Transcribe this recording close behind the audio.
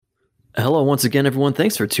Hello, once again, everyone.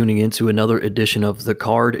 Thanks for tuning in to another edition of The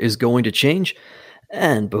Card is Going to Change.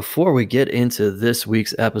 And before we get into this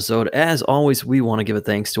week's episode, as always, we want to give a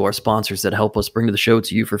thanks to our sponsors that help us bring the show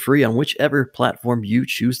to you for free on whichever platform you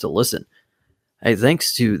choose to listen. Hey,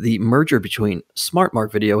 thanks to the merger between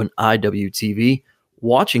SmartMark Video and IWTV,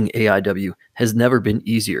 watching AIW has never been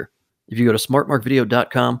easier. If you go to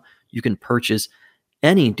smartmarkvideo.com, you can purchase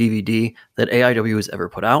any DVD that AIW has ever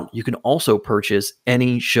put out. You can also purchase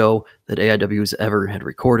any show that AIW has ever had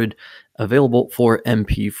recorded, available for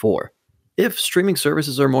MP4. If streaming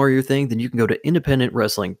services are more your thing, then you can go to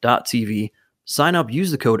independentwrestling.tv, sign up, use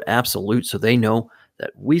the code ABSOLUTE so they know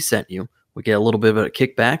that we sent you. We get a little bit of a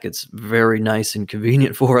kickback. It's very nice and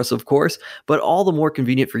convenient for us, of course, but all the more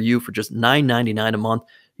convenient for you. For just $9.99 a month,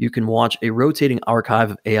 you can watch a rotating archive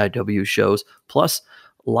of AIW shows, plus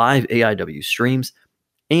live AIW streams,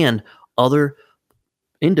 and other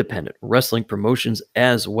independent wrestling promotions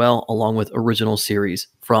as well, along with original series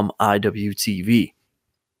from IWTV.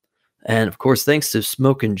 And of course, thanks to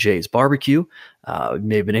Smokin' Jay's Barbecue. You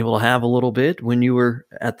may have been able to have a little bit when you were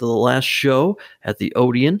at the last show at the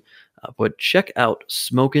Odeon, but check out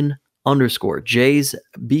Smokin_Jay's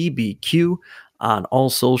BBQ on all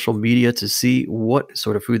social media to see what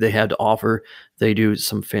sort of food they have to offer. They do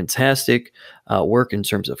some fantastic work in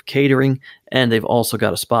terms of catering, and they've also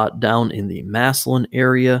got a spot down in the Maslin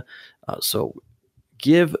area. So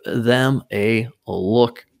give them a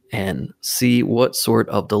look and see what sort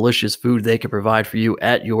of delicious food they can provide for you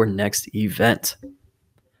at your next event.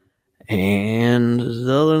 And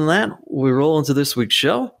other than that, we roll into this week's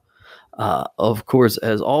show. Of course,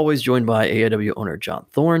 as always, joined by AIW owner John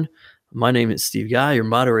Thorne. My name is Steve Guy, your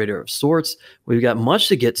moderator of sorts. We've got much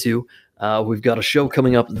to get to. We've got a show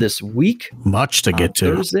coming up this week. Much to get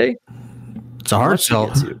to. Thursday. It's a hard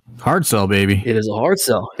sell. Hard sell, baby. It is a hard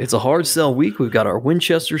sell. It's a hard sell week. We've got our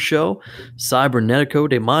Winchester show, Cibernetico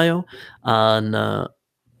De Mayo, on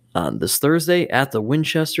this Thursday at the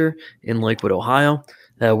Winchester in Lakewood, Ohio.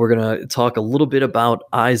 We're going to talk a little bit about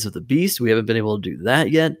Eyes of the Beast. We haven't been able to do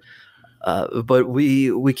that yet. But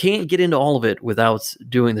we can't get into all of it without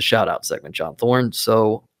doing the shout-out segment, John Thorne.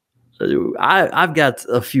 So I've got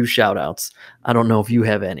a few shout-outs. I don't know if you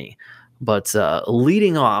have any. But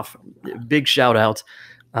leading off, big shout-out,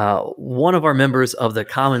 one of our members of the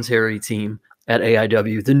commentary team at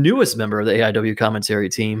AIW, the newest member of the AIW commentary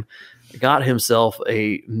team, got himself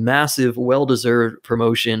a massive, well-deserved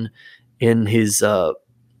promotion in his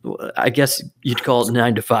I guess you'd call it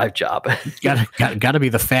 9-to-5 job. Got to be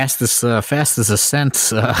the fastest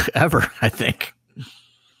ascent ever, I think.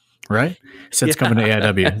 Right? Since coming to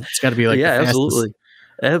AIW, it's got to be like absolutely.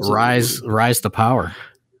 Rise to power.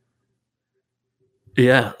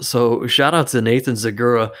 Yeah. So shout out to Nathan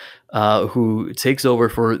Zagura, who takes over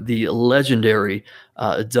for the legendary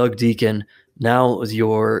Doug Deacon, now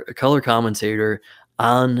your color commentator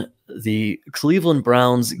on the Cleveland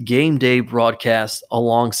Browns game day broadcast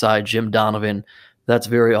alongside Jim Donovan. That's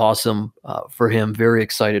very awesome for him. Very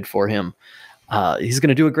excited for him. He's going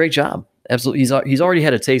to do a great job. Absolutely. He's already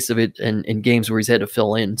had a taste of it in games where he's had to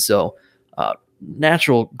fill in. So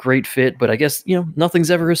natural, great fit, but I guess, nothing's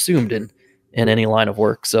ever assumed in any line of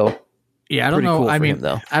work. So yeah, I don't know. Cool I mean,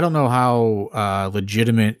 though. I don't know how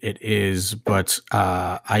legitimate it is, but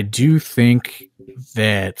I do think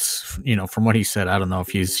that, from what he said, I don't know if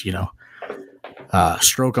he's,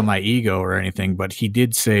 stroking my ego or anything, but he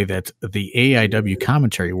did say that the AIW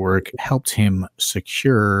commentary work helped him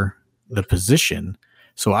secure the position.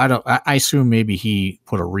 So I assume maybe he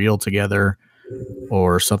put a reel together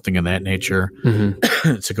or something of that nature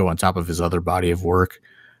to go on top of his other body of work.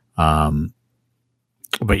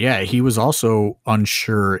 But yeah, he was also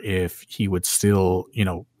unsure if he would still,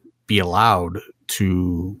 be allowed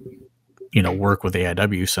to, work with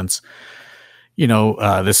AIW since,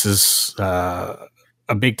 this is a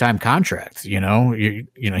big time contract. He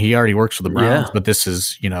already works for the Browns, but this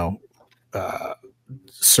is,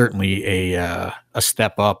 certainly a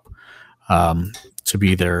step up to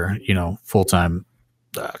be their, full time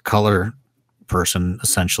color person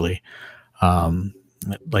essentially.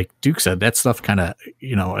 Like Duke said, that stuff kind of,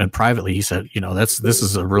 and privately he said, this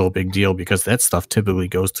is a real big deal because that stuff typically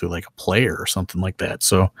goes to like a player or something like that.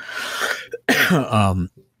 So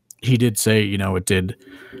he did say, it did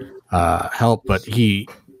help, but he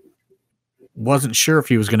wasn't sure if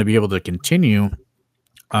he was going to be able to continue.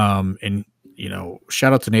 And,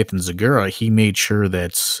 shout out to Nathan Zagura. He made sure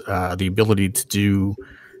that the ability to do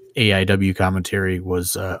AIW commentary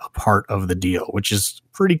was a part of the deal, which is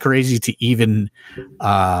pretty crazy to even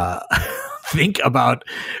think about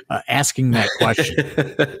asking that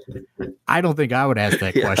question. I don't think I would ask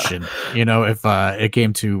that question, if it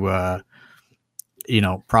came to,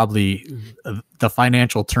 probably the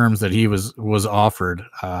financial terms that he was offered.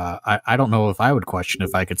 I don't know if I would question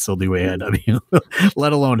if I could still do AIW,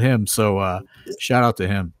 let alone him. So shout out to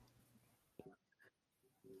him.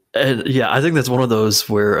 And yeah, I think that's one of those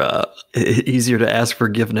where easier to ask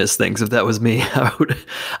forgiveness things. If that was me,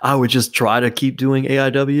 I would just try to keep doing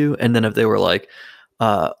AIW, and then if they were like,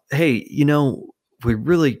 "Hey, we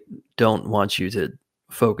really don't want you to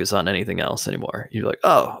focus on anything else anymore," you're like,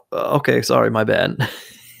 "Oh, okay, sorry, my bad."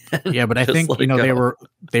 Yeah, but I think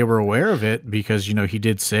they were aware of it because he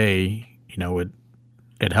did say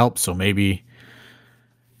it helped. So maybe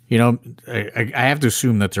I have to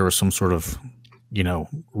assume that there was some sort of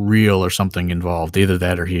real or something involved. Either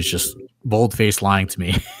that or he's just bold-faced lying to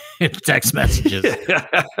me in text messages,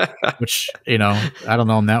 which, I don't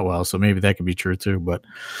know him that well, so maybe that could be true too. But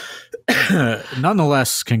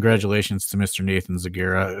nonetheless, congratulations to Mr. Nathan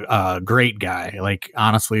Zagara. Great guy. Like,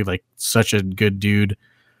 honestly, like such a good dude.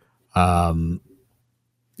 He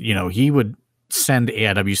would send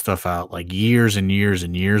AIW stuff out like years and years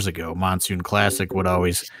and years ago. Monsoon Classic would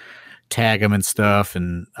always tag him and stuff,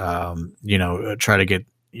 and try to get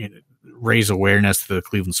raise awareness to the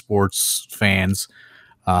Cleveland sports fans.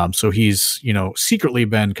 So he's secretly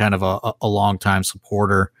been kind of a long time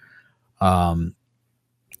supporter, and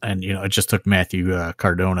it just took Matthew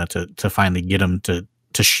Cardona to finally get him to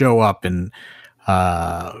show up, and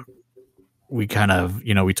we kind of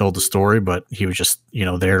we told the story, but he was just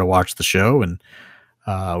there to watch the show, and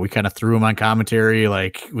we kind of threw him on commentary,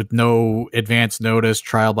 like with no advance notice,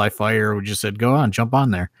 trial by fire. We just said, go on, jump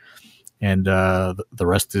on there. And the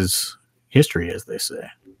rest is history, as they say.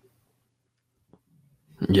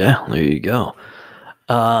 Yeah, there you go.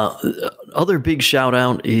 Other big shout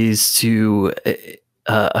out is to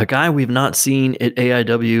a guy we've not seen at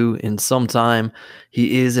AIW in some time.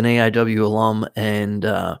 He is an AIW alum, and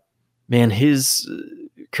man, his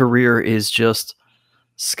career is just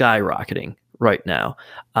skyrocketing right now,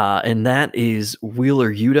 and that is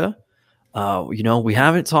Wheeler Yuta. We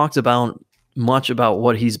haven't talked about much about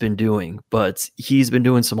what he's been doing, but he's been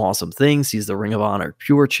doing some awesome things. He's the Ring of Honor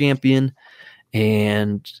Pure Champion,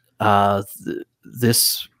 and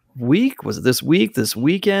this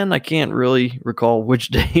weekend, I can't really recall which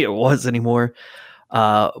day it was anymore,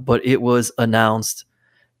 but it was announced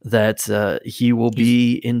that he will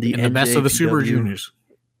be in the best of the Super Juniors.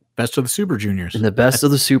 Best of the Super Juniors. In the best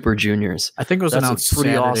of the Super Juniors. I think it was announced. A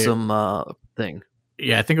pretty Saturday. Awesome thing.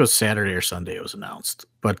 Yeah, I think it was Saturday or Sunday it was announced.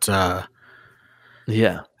 But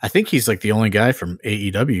yeah, I think he's like the only guy from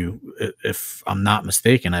AEW, if I'm not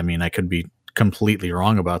mistaken. I mean, I could be completely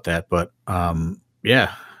wrong about that, but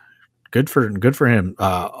yeah, good for him.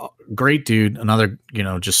 Great dude. Another,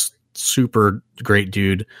 just super great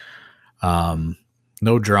dude.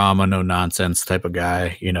 No drama, no nonsense type of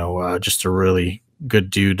guy. Just a really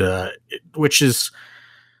good dude, which is,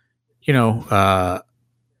 at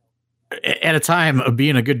a time of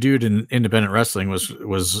being a good dude in independent wrestling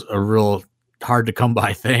was a real hard to come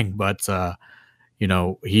by thing. But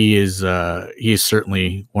he is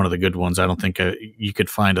certainly one of the good ones. I don't think you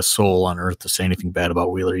could find a soul on earth to say anything bad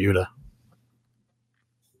about Wheeler Yuta.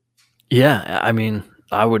 Yeah, I mean,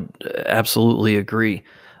 I would absolutely agree.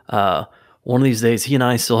 One of these days, he and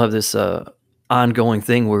I still have this ongoing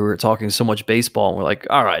thing where we were talking so much baseball, and we're like,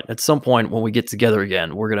 all right, at some point when we get together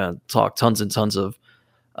again, we're going to talk tons and tons of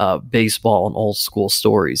baseball and old school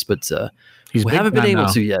stories, but we haven't been able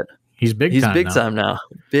to yet. He's big time now.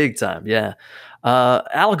 Big time, yeah.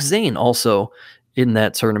 Alex Zane also in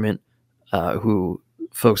that tournament, who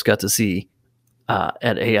folks got to see at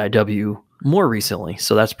AIW more recently,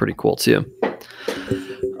 so that's pretty cool too.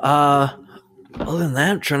 Other than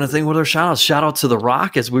that, I'm trying to think what other shout outs. Shout out to The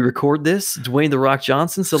Rock as we record this. Dwayne The Rock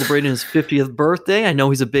Johnson celebrating his 50th birthday. I know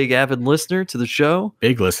he's a big avid listener to the show.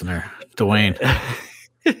 Big listener. Dwayne.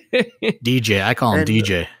 DJ. I call him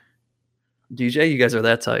DJ. DJ, you guys are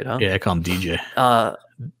that tight, huh? Yeah, I call him DJ.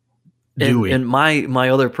 And my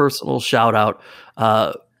other personal shout out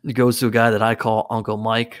goes to a guy that I call Uncle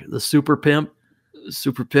Mike, the Super Pimp.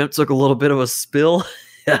 Super Pimp took a little bit of a spill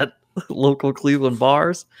at local Cleveland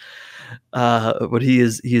bars. But he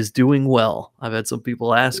is doing well. I've had some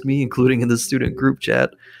people ask me, including in the student group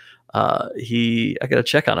chat. I got to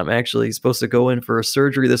check on him. Actually, he's supposed to go in for a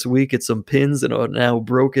surgery this week. Get some pins and a now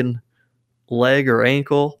broken leg or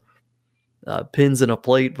ankle, pins and a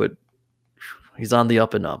plate, but he's on the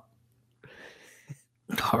up and up.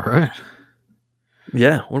 All right.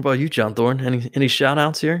 Yeah. What about you, John Thorne? Any shout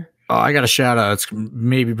outs here? Oh, I got a shout out. It's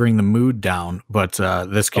maybe bring the mood down, but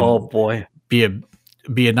this can. Oh boy.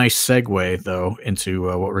 be a nice segue though into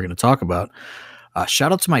what we're going to talk about.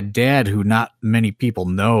 Shout out to my dad, who not many people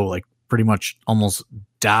know, like pretty much almost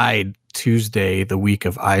died Tuesday, the week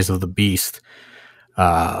of Eyes of the Beast.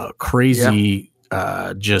 Crazy,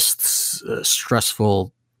 just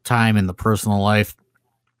stressful time in the personal life.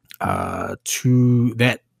 To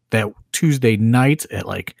that Tuesday night at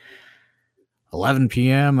like 11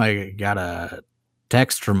 p.m., I got a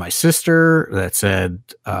text from my sister that said,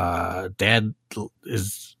 Dad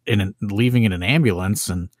is leaving in an ambulance.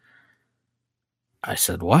 And I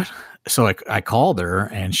said, what? So I called her,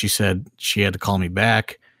 and she said she had to call me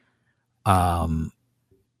back. The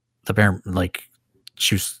parent, like,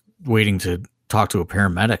 she was waiting to talk to a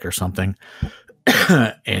paramedic or something.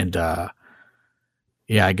 And,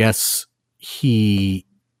 yeah, I guess he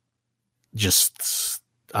just,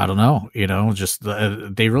 I don't know, just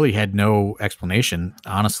they really had no explanation,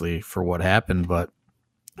 honestly, for what happened. But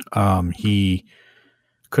he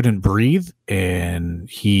couldn't breathe, and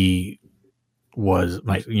he was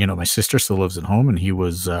my sister still lives at home, and he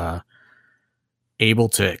was able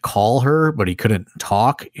to call her, but he couldn't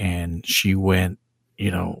talk. And she went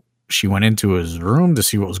into his room to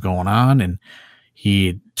see what was going on, and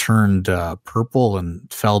he turned purple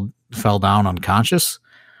and fell down unconscious.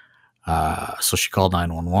 So she called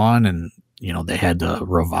 911, and they had to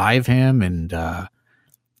revive him. And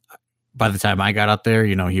by the time I got out there,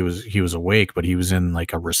 he was awake, but he was in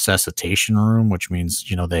like a resuscitation room, which means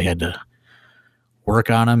they had to work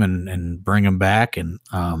on him and bring him back. And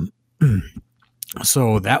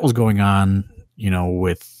so that was going on,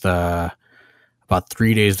 with about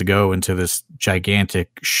 3 days to go into this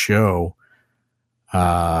gigantic show.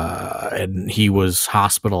 And he was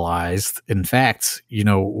hospitalized. In fact,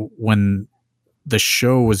 when the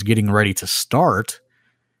show was getting ready to start,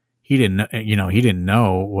 he didn't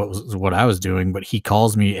know what I was doing, but he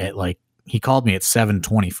called me at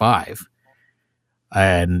 7:25.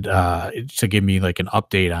 And to give me like an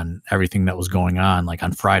update on everything that was going on. Like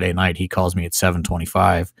on Friday night, he calls me at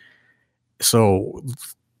 7:25. So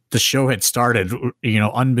the show had started,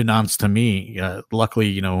 unbeknownst to me.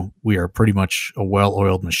 Luckily, we are pretty much a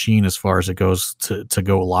well-oiled machine as far as it goes to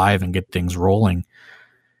go live and get things rolling.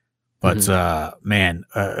 But man,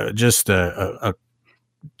 just a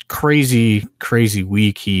crazy, crazy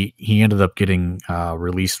week. He ended up getting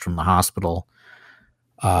released from the hospital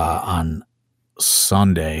on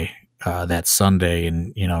Sunday, that Sunday,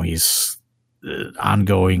 and he's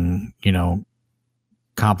ongoing,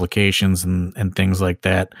 complications and things like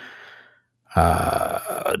that.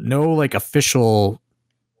 No like official,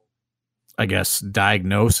 I guess,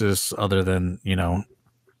 diagnosis other than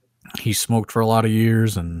he smoked for a lot of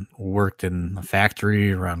years and worked in a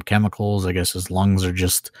factory around chemicals. I guess his lungs are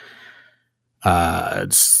just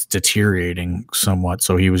it's deteriorating somewhat,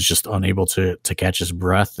 so he was just unable to catch his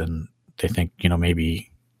breath, and they think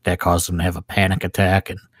maybe that caused him to have a panic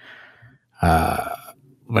attack. And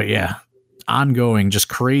but yeah, ongoing, just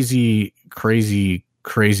crazy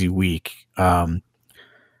week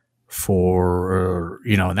for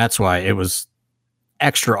and that's why it was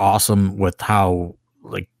extra awesome with how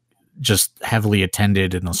like just heavily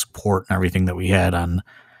attended and the support and everything that we had on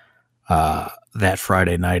that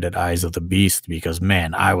Friday night at Eyes of the Beast, because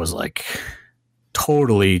man, I was like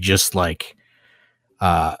totally just like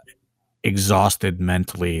exhausted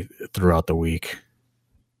mentally throughout the week.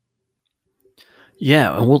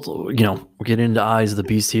 Yeah, and we'll get into Eyes of the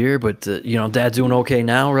Beast here, but Dad's doing okay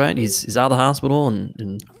now, right? He's out of the hospital,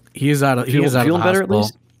 and he is out of the hospital. Better at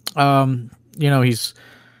least. He's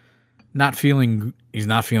not feeling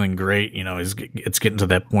great. It's getting to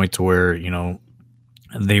that point to where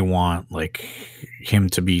they want like him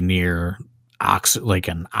to be near like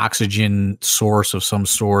an oxygen source of some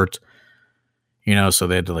sort. So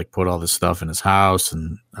they had to like put all this stuff in his house,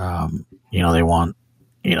 and they want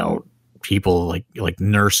people like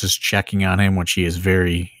nurses checking on him, which he is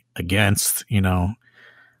very against,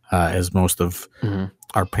 as most of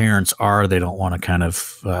our parents are. They don't want to kind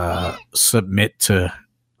of submit to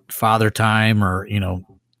father time or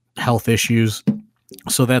health issues.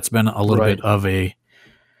 So that's been a little bit of a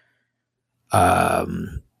I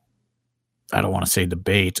don't want to say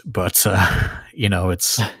debate, but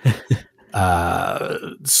it's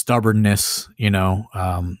stubbornness,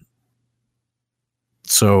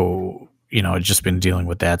 so I've just been dealing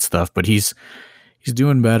with that stuff, but he's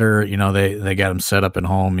doing better. They got him set up at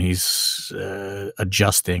home. He's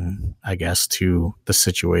adjusting, I guess, to the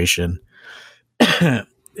situation.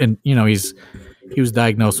 And he was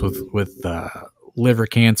diagnosed with liver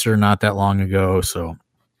cancer not that long ago, so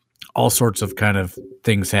all sorts of kind of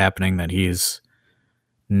things happening that he's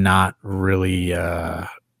not really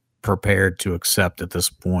prepared to accept at this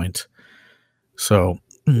point. So,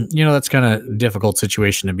 that's kind of difficult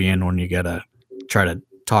situation to be in when you gotta try to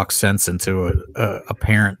talk sense into a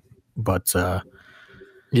parent. But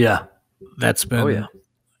Yeah. that's Oh been,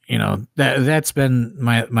 yeah. that's been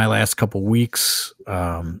my last couple weeks.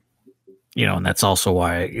 And that's also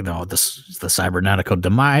why, the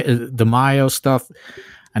Cibernetico De Mayo stuff,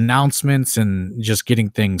 announcements, and just getting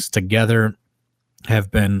things together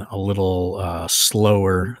have been a little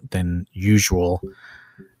slower than usual,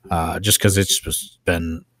 just because it's just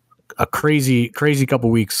been a crazy couple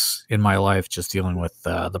weeks in my life, just dealing with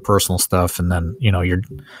the personal stuff, and then you're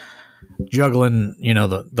juggling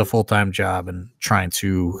the full-time job and trying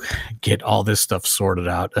to get all this stuff sorted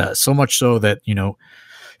out. So much so that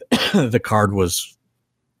the card was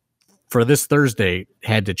for this Thursday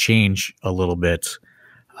had to change a little bit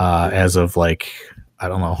as of like, I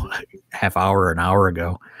don't know, half hour, an hour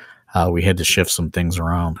ago. We had to shift some things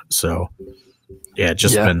around. So yeah,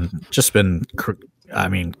 just been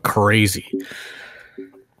crazy.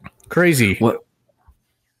 What?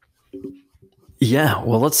 Yeah.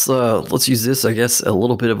 Well, let's use this, I guess, a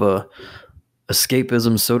little bit of a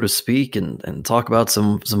escapism, so to speak, and talk about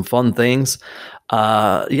some fun things.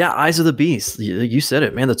 Eyes of the Beast. You said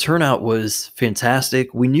it, man. The turnout was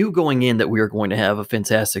fantastic. We knew going in that we were going to have a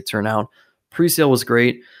fantastic turnout. Pre-sale was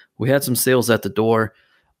great. We had some sales at the door.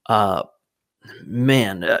 We're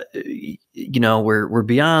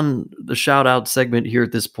beyond the shout out segment here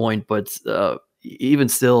at this point, but even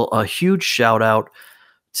still, a huge shout out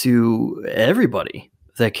to everybody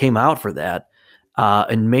that came out for that.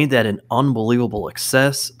 And made that an unbelievable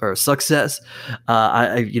success. We've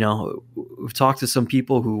talked to some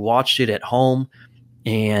people who watched it at home,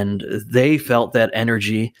 and they felt that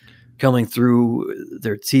energy coming through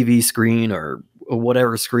their TV screen or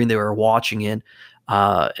whatever screen they were watching in.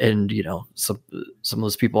 Some of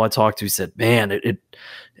those people I talked to said, "Man,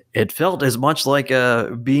 it felt as much like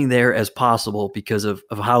being there as possible because of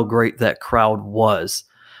how great that crowd was."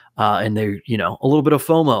 And they, a little bit of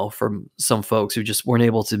FOMO from some folks who just weren't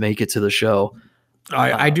able to make it to the show.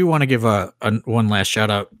 I do want to give one last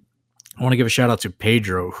shout out. I want to give a shout out to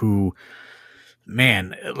Pedro, who,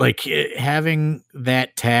 man, like having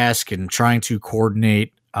that task and trying to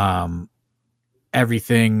coordinate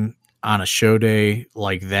everything on a show day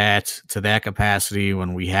like that to that capacity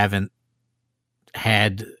when we haven't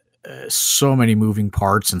had so many moving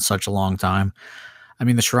parts in such a long time. I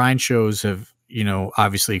mean, the Shrine shows have,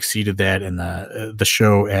 obviously exceeded that, and the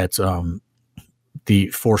show at the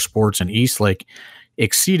Four Sports in Eastlake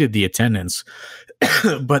exceeded the attendance.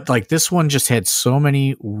 But like this one just had so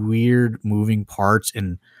many weird moving parts,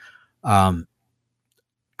 and I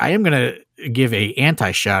am going to give a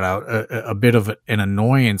anti shout out, a bit of an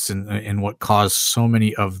annoyance, and what caused so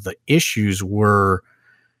many of the issues were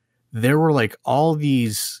there were like all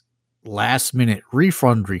these last minute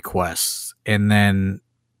refund requests, and then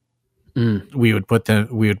we would put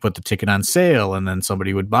the ticket on sale, and then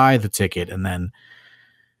somebody would buy the ticket, and then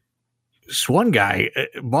this one guy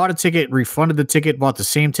bought a ticket, refunded the ticket, bought the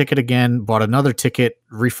same ticket again, bought another ticket,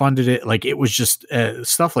 refunded it. Like it was just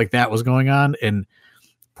stuff like that was going on, and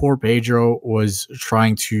poor Pedro was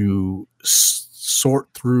trying to sort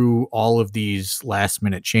through all of these last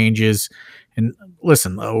minute changes. And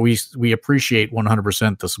listen, we appreciate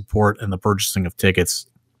 100% the support and the purchasing of tickets,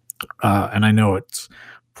 and I know it's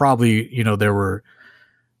probably, there were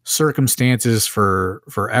circumstances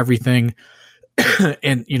for everything.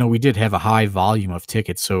 And, we did have a high volume of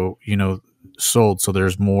tickets, so, sold. So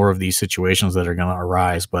there's more of these situations that are going to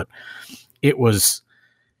arise, but it was,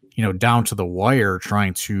 down to the wire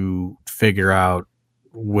trying to figure out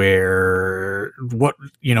what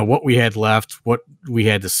we had left, what we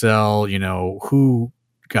had to sell, who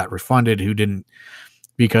got refunded, who didn't,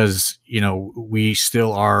 because, we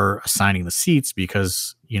still are assigning the seats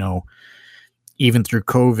because, even through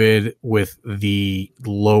COVID with the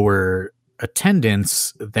lower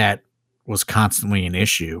attendance, that was constantly an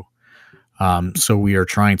issue. So we are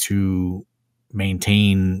trying to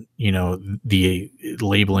maintain, the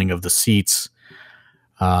labeling of the seats.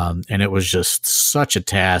 And it was just such a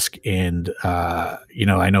task. And,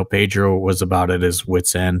 I know Pedro was about at his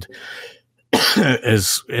wit's end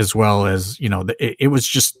as well as, it was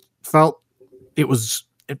just felt,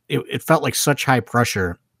 it felt like such high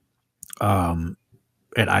pressure,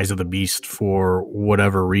 at Eyes of the Beast for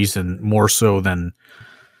whatever reason, more so than,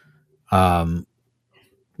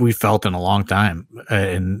 we felt in a long time.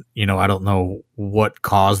 And, I don't know what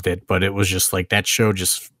caused it, but it was just like that show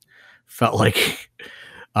just felt like,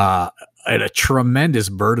 a tremendous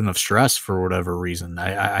burden of stress for whatever reason.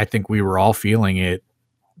 I think we were all feeling it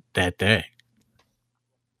that day.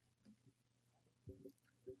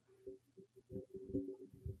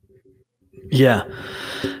 Yeah.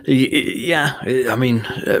 Yeah. I mean,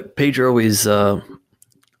 Pedro is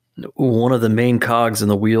one of the main cogs in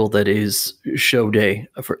the wheel that is show day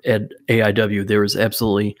for AIW. There is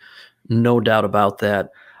absolutely no doubt about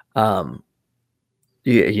that.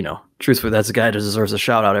 Yeah, truthfully, that's a guy that deserves a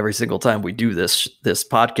shout out every single time we do this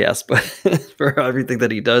podcast, but for everything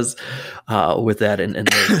that he does with that and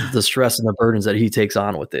the stress and the burdens that he takes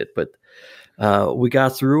on with it. But we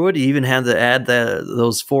got through it. He even had to add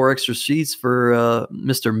those 4 extra seats for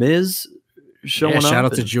Mr. Miz showing up. Shout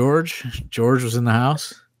out to George. George was in the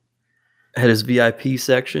house. Had his VIP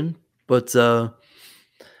section. But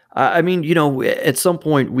I mean, at some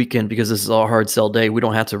point we can, because this is all hard sell day, we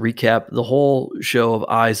don't have to recap the whole show of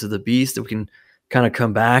Eyes of the Beast. We can kind of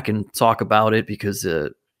come back and talk about it because,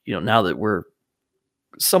 now that we're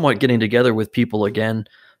somewhat getting together with people again,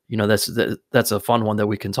 that's a fun one that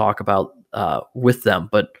we can talk about with them.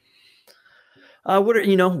 But what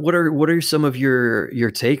are some of your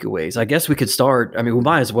takeaways? I guess we could start. I mean, we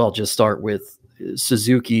might as well just start with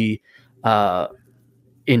Suzuki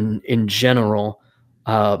in general.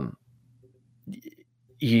 For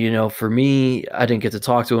me, I didn't get to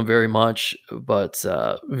talk to him very much, but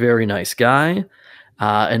very nice guy.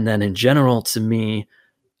 And then in general, to me,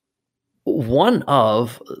 one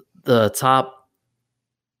of the top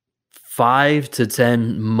 5 to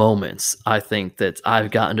 10 moments I think that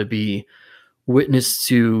I've gotten to be witness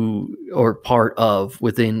to or part of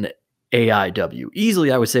within AIW.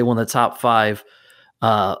 Easily, I would say one of the top 5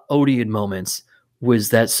 Odeon moments was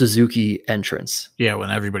that Suzuki entrance. Yeah,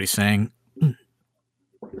 when everybody's saying,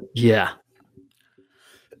 yeah.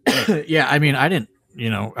 Yeah, I mean, I didn't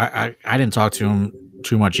talk to him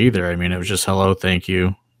too much either. I mean, it was just hello, thank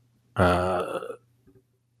you,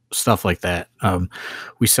 stuff like that.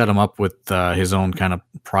 We set him up with his own kind of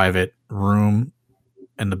private room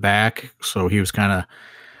in the back, so he was kind of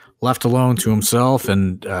left alone to himself,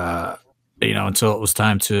 and until it was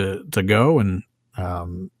time to go. And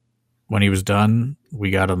when he was done,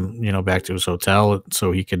 we got him, back to his hotel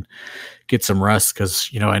so he could get some rest. Cause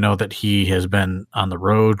I know that he has been on the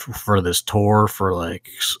road for this tour for like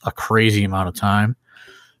a crazy amount of time.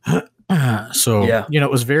 So, yeah.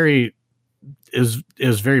 It was very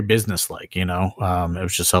business-like, it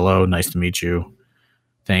was just, hello, nice to meet you.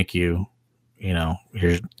 Thank you.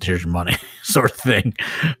 Here's your money sort of thing.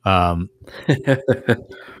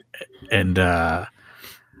 And,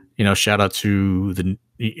 shout out to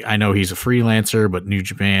I know he's a freelancer, but New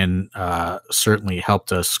Japan certainly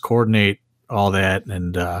helped us coordinate all that,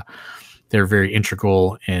 and they're very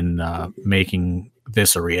integral in making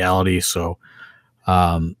this a reality. So,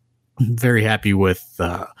 very happy with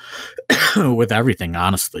with everything,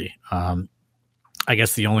 honestly. I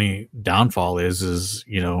guess the only downfall is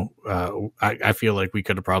I feel like we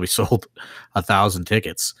could have probably sold 1,000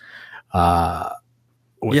 tickets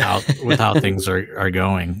with how things are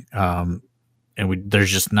going. And there's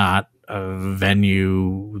just not a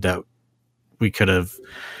venue that we could have,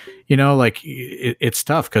 it's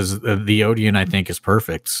tough because the Odeon, I think, is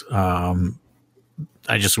perfect.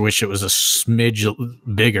 I just wish it was a smidge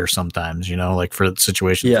bigger sometimes, for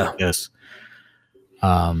situations like this.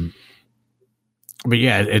 But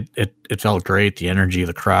yeah, it felt great. The energy of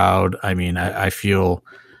the crowd. I mean, I feel,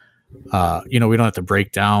 we don't have to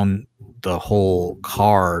break down the whole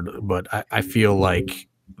card, but I feel like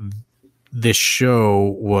this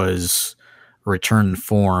show was return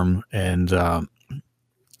form. And a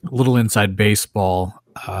little inside baseball,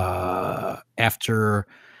 after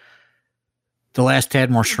the last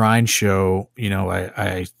Tadmore Shrine show,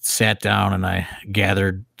 I sat down and I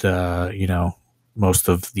gathered, most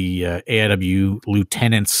of the AIW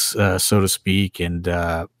lieutenants, so to speak, and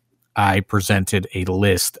I presented a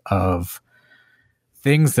list of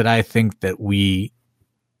things that I think that we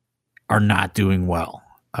are not doing well.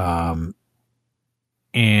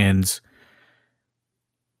 And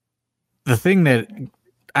the thing that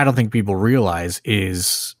I don't think people realize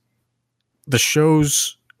is the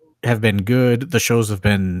shows have been good. The shows have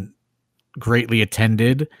been greatly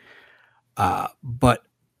attended. But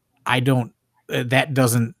that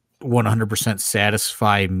doesn't 100%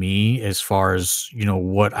 satisfy me as far as,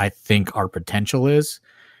 what I think our potential is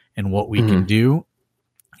and what we can do.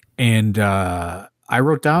 And, I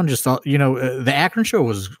wrote down just all, the Akron show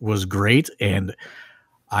was great. And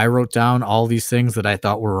I wrote down all these things that I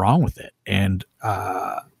thought were wrong with it. And,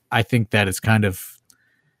 I think that it's kind of,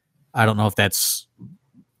 I don't know if that's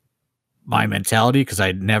my mentality, because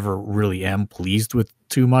I never really am pleased with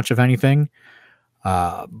too much of anything.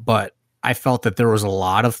 But I felt that there was a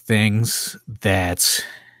lot of things that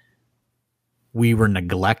we were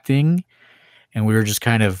neglecting, and we were just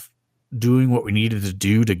kind of doing what we needed to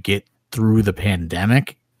do to get through the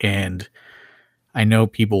pandemic. And I know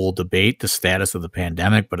people will debate the status of the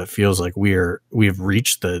pandemic, but it feels like we've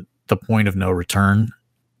reached the point of no return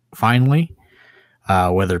finally.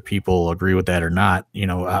 Whether people agree with that or not,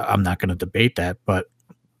 I'm not going to debate that, but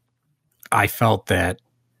I felt that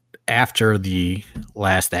after the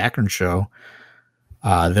last Akron show,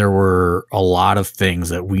 there were a lot of things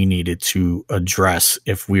that we needed to address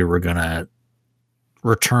if we were going to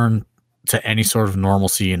return to any sort of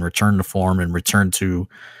normalcy and return to form and return to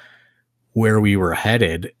where we were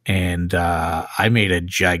headed. And I made a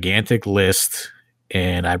gigantic list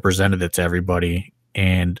and I presented it to everybody.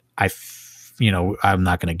 And I'm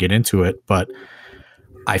not going to get into it, but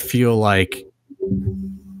I feel like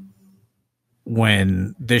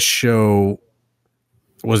when this show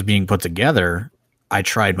was being put together, I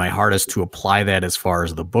tried my hardest to apply that as far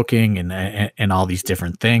as the booking and all these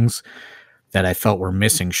different things that I felt were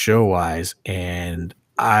missing show wise. And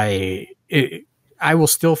I will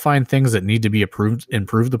still find things that need to be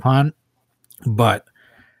improved upon, but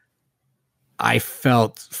I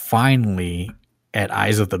felt finally at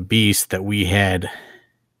Eyes of the Beast that we had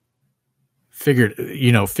figured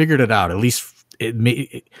it out. At least it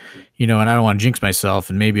may, and I don't want to jinx myself,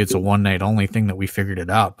 and maybe it's a one night only thing that we figured it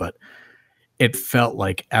out, but it felt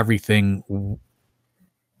like everything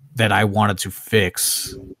that I wanted to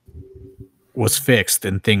fix was fixed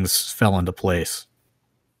and things fell into place.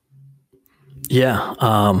 Yeah.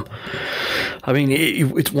 I mean,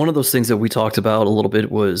 it's one of those things that we talked about a little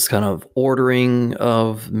bit was kind of ordering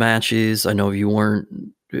of matches. I know you weren't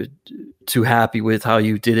too happy with how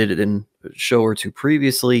you did it in a show or two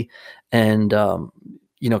previously. And,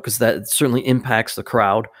 because that certainly impacts the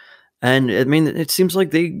crowd. And I mean, it seems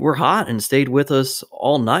like they were hot and stayed with us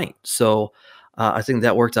all night. So I think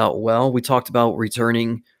that worked out well. We talked about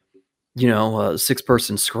returning, a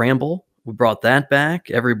 6-person scramble. We brought that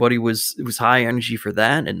back. Everybody was high energy for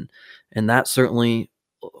that, and that certainly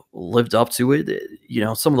lived up to it.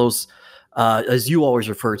 Some of those, as you always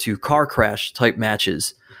refer to, car crash type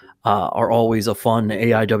matches are always a fun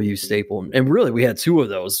AIW staple. And really, we had 2 of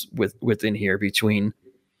those within here between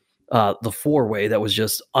the 4-way that was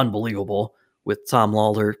just unbelievable with Tom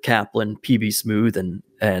Lawler, Kaplan, PB Smooth,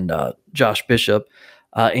 and Josh Bishop,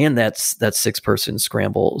 and that 6-person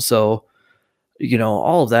scramble. So,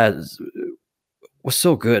 all of that was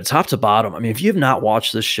so good, top to bottom. I mean, if you have not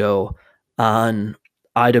watched this show on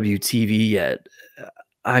IWTV yet,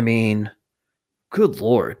 I mean, good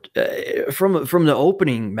Lord, from the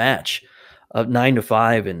opening match of 9 to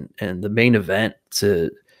 5 and the main event to,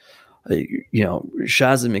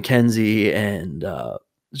 Shazza McKenzie and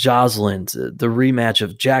Jocelyn, to the rematch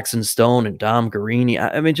of Jackson Stone and Dom Guarini.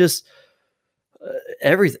 I mean, just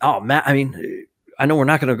everything. Oh, Matt, I mean, I know we're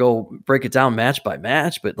not going to go break it down match by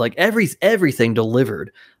match, but like everything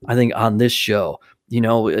delivered, I think, on this show.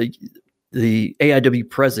 The AIW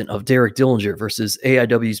present of Derek Dillinger versus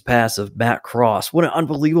AIW's past of Matt Cross. What an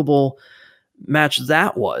unbelievable match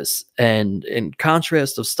that was, and in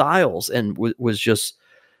contrast of styles, and was just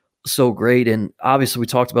so great. And obviously, we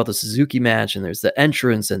talked about the Suzuki match, and there's the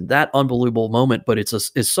entrance and that unbelievable moment. But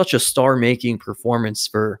it's such a star-making performance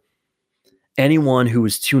for anyone who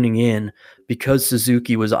was tuning in because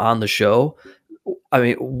Suzuki was on the show. I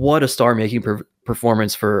mean, what a star-making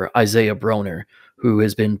performance for Isaiah Broner, who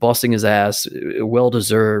has been busting his ass,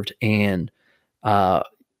 well-deserved, and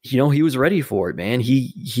he was ready for it, man.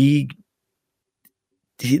 The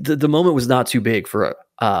moment was not too big for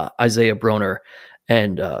Isaiah Broner,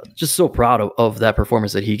 and just so proud of that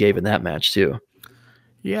performance that he gave in that match too.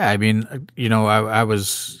 Yeah, I mean, I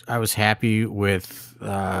was happy with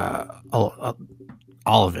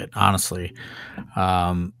all of it, honestly.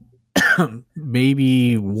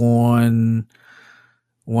 Maybe one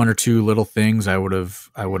or two little things I would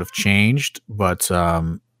have changed, but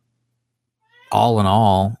all in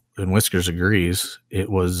all, and Whiskers agrees, it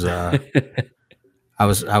was I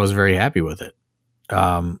was very happy with it.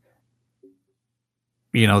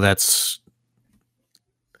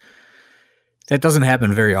 That doesn't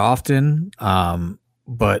happen very often,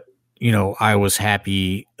 but I was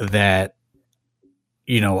happy that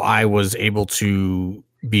I was able to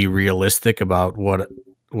be realistic about what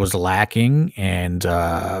was lacking and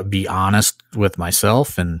be honest with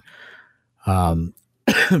myself and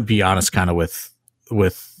be honest kind of with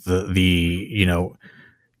the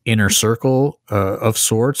inner circle of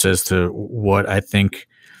sorts as to what I think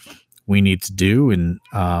we need to do and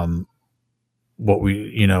what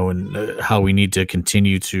we and how we need to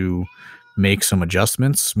continue to make some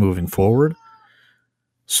adjustments moving forward.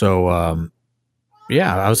 So I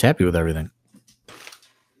was happy with everything.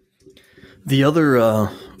 The other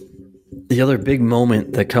The other big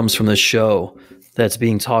moment that comes from the show that's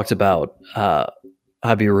being talked about,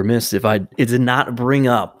 I'd be remiss if it did not bring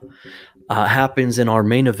up, happens in our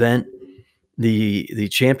main event, the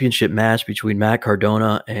championship match between Matt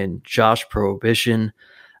Cardona and Josh Prohibition,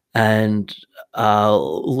 and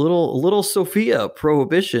little Sophia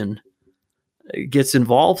Prohibition gets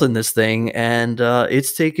involved in this thing, and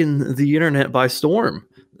it's taken the internet by storm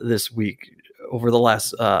this week. Over the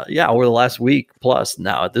last week plus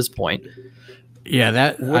now at this point. Yeah,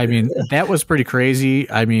 that was pretty crazy.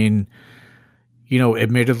 I mean,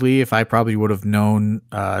 admittedly, if I probably would have known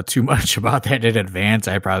too much about that in advance,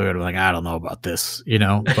 I probably would have been like, I don't know about this,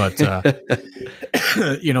 but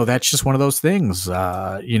that's just one of those things.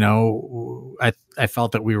 I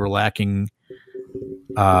felt that we were lacking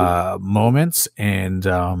moments, and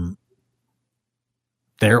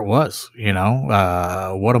there it was,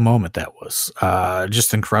 what a moment that was.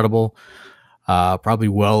 Just incredible. Probably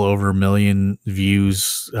well over 1 million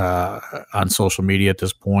views on social media at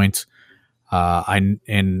this point. I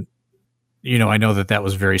know that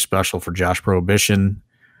was very special for Josh Prohibition.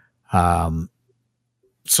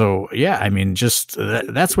 So yeah, I mean, just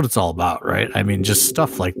that's what it's all about, right? I mean, just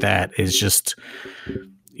stuff like that is just,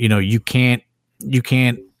 you can't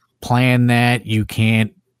plan that. You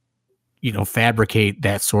can't, fabricate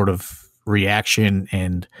that sort of reaction.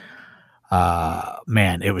 And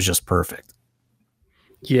man, it was just perfect.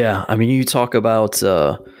 Yeah. I mean, you talk about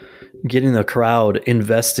getting the crowd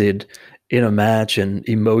invested in a match and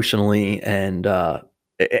emotionally, and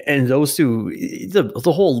those two,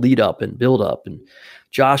 the whole lead up and build up, and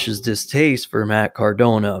Josh's distaste for Matt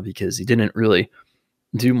Cardona because he didn't really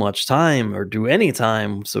do much time or do any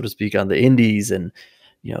time, so to speak, on the indies, and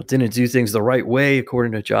didn't do things the right way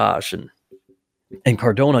according to Josh, and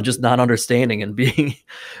Cardona just not understanding and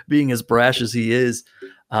being as brash as he is,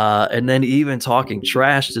 and then even talking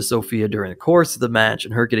trash to Sophia during the course of the match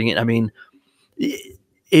and her getting in. I mean,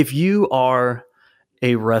 if you are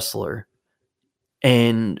a wrestler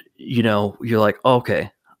and you're like,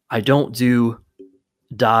 okay, I don't do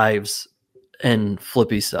dives and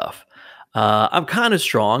flippy stuff. I'm kind of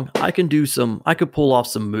strong. I could pull off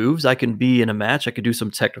some moves. I can be in a match. I could do some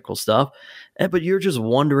technical stuff. But you're just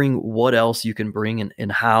wondering what else you can bring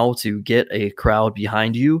and how to get a crowd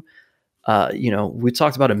behind you. We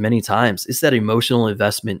talked about it many times. It's that emotional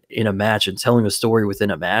investment in a match and telling a story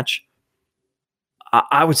within a match.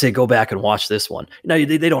 I would say go back and watch this one. Now,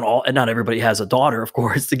 they don't all, and not everybody has a daughter, of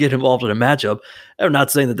course, to get involved in a matchup. I'm not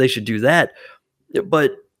saying that they should do that,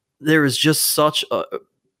 but there is just such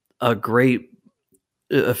a great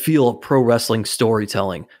feel of pro wrestling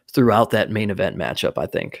storytelling throughout that main event matchup, I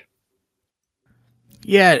think.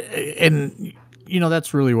 Yeah, and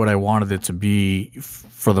that's really what I wanted it to be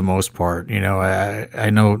for the most part. I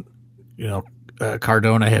know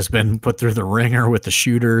Cardona has been put through the ringer with the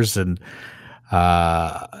shooters and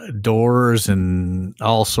doors and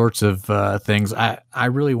all sorts of things. I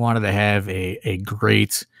really wanted to have a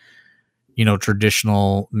great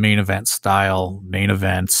traditional main event style main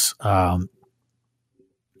events, and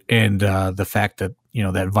the fact that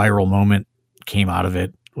that viral moment came out of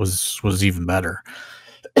it was even better.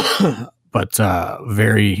 But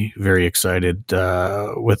very, very excited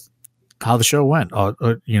with how the show went, all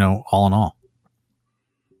in all.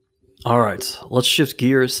 All right, let's shift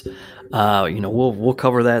gears. We'll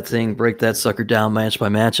cover that thing, break that sucker down match by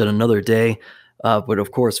match at another day. But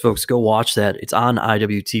of course, folks, go watch that. It's on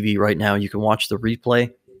IWTV right now. You can watch the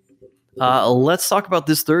replay. Let's talk about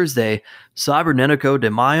this Thursday, Cibernetico De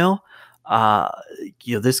Mayo.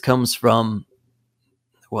 This comes from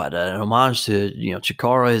an homage to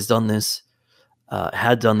Chikara has done this,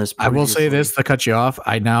 had done this. I will say this to cut you off.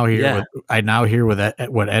 I now hear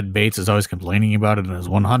what Ed Bates is always complaining about, it, and it's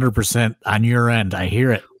 100% on your end. I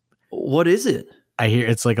hear it. What is it? I hear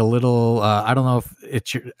it's like a little. I don't know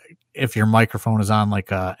if your microphone is on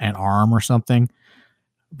like an arm or something,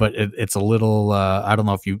 but it's a little. I don't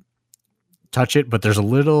know if you touch it, but there's a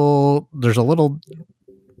little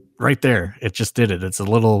right there. It just did it. It's a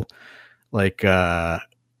little like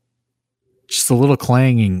just a little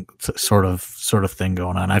clanging sort of thing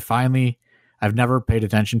going on. I've never paid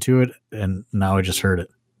attention to it, and now I just heard it.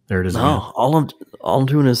 There it is. No, all I'm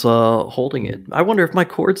doing is holding it. I wonder if my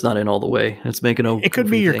cord's not in all the way. It's making a. It could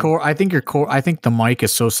be your cord. I think your cord. I think the mic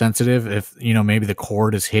is so sensitive. If maybe the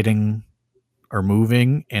cord is hitting or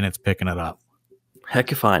moving, and it's picking it up.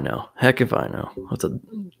 Heck if I know. I'll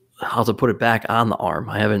have to put it back on the arm.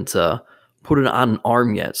 I haven't put it on an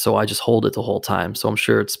arm yet, so I just hold it the whole time. So I'm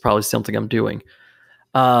sure it's probably something I'm doing.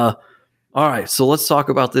 All right, so let's talk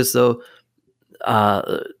about this though.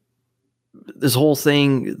 this whole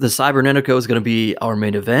thing, the Cibernetico is going to be our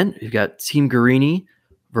main event. You've got Team Guarini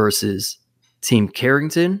versus Team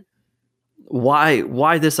Carrington.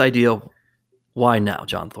 Why this idea? Why now,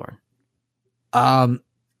 John Thorne?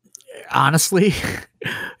 Honestly,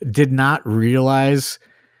 did not realize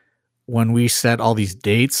when we set all these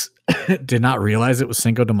dates, did not realize it was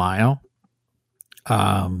Cinco de Mayo.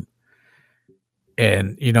 And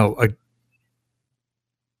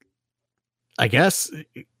I guess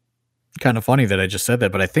kind of funny that I just said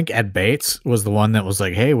that, but I think Ed Bates was the one that was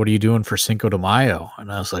like, "Hey, what are you doing for Cinco de Mayo?"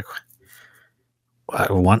 And I was like,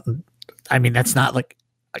 that's not like,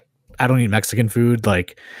 I don't eat Mexican food.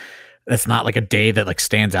 Like, that's not like a day that like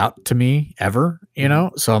stands out to me ever,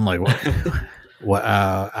 So I'm like, what?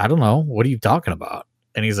 I don't know. What are you talking about?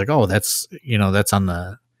 And he's like, "Oh, that's that's on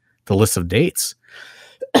the list of dates."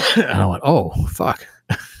 And I went, "Oh, fuck."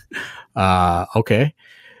 Okay.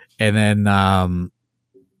 And then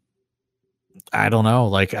I don't know.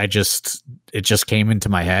 Like, it just came into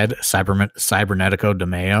my head, Cibernetico De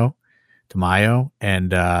Mayo,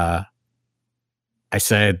 and I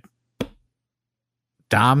said,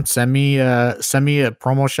 "Dom, send me a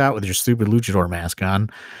promo shot with your stupid luchador mask on,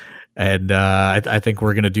 and I think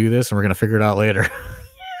we're gonna do this, and we're gonna figure it out later."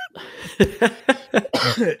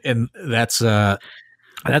 And that's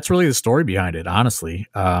really the story behind it, honestly.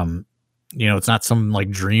 It's not some like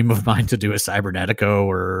dream of mine to do a Cibernetico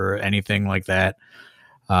or anything like that.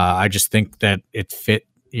 I just think that it fit,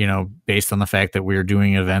 based on the fact that we were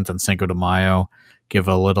doing an event on Cinco de Mayo, give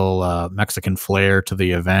a little Mexican flair to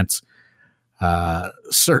the event.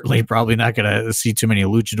 Certainly probably not going to see too many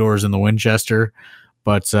luchadors in the Winchester,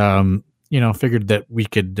 but, figured that we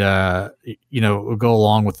could, go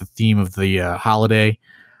along with the theme of the holiday,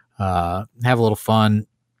 have a little fun,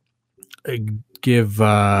 give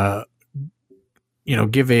a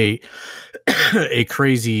a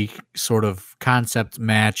crazy sort of concept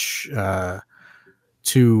match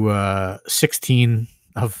to 16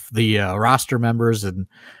 of the roster members, and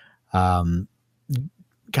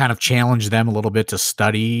kind of challenge them a little bit to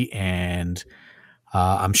study. And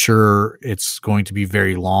I'm sure it's going to be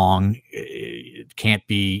very long. It can't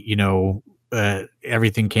be,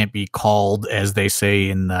 everything can't be called, as they say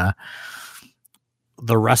in the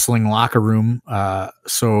wrestling locker room.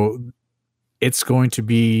 So it's going to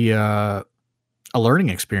be a learning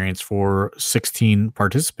experience for 16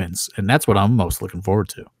 participants, and that's what I'm most looking forward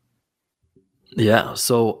to. Yeah,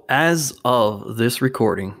 so as of this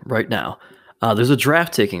recording right now, there's a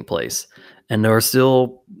draft taking place, and there are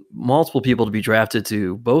still multiple people to be drafted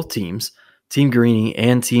to both teams, Team Guarini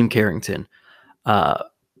and Team Carrington.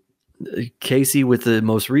 Casey, with the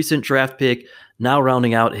most recent draft pick, now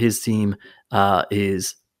rounding out his team,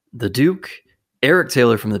 is the Duke, Eric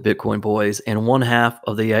Taylor from the Bitcoin Boys, and one half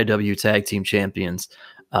of the AIW Tag Team Champions,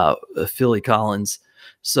 Philly Collins.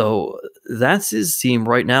 So that's his team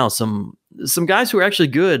right now. Some guys who are actually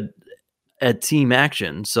good at team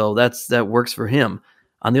action. So that works for him.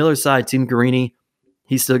 On the other side, Team Guarini,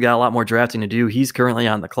 he's still got a lot more drafting to do. He's currently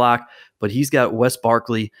on the clock, but he's got Wes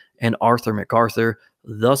Barkley and Arthur MacArthur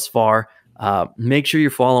thus far. Make sure you're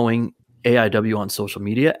following AIW on social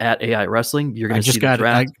media at AI Wrestling. You're going to see the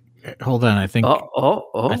draft. Hold on. I think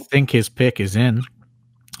I think his pick is in.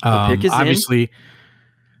 Pick is obviously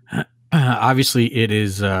in. Obviously it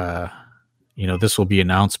is this will be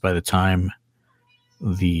announced by the time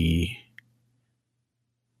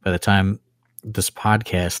this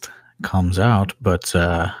podcast comes out, but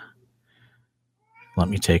let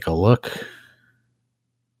me take a look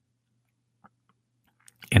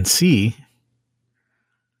and see.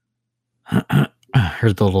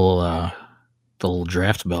 Here's the little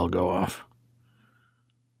draft bell go off.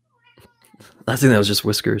 I think that was just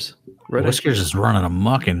Whiskers. Right, Whiskers is running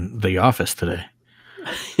amok in the office today.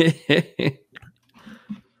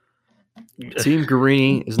 Team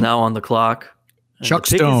Guarini is now on the clock. Chuck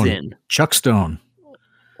Stone.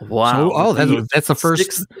 Wow. So, that's the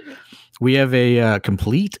first. We have a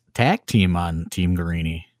complete tag team on Team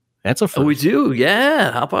Guarini. That's a first. Oh, we do.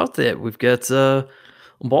 Yeah. How about that? We've got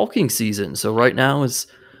bulking season. So right now it's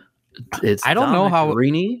I don't know how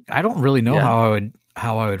Guarini. I don't really know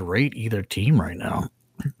how I would rate either team right now.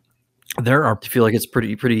 Do you feel like it's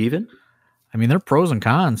pretty even? I mean, there are pros and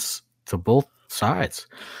cons to both sides.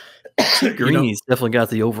 Guarini's definitely got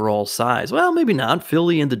the overall size. Well, maybe not.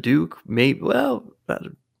 Philly and the Duke, maybe. Well, I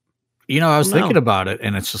was thinking about it,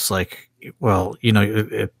 and it's just like, well,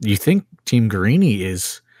 you think Team Guarini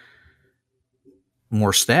is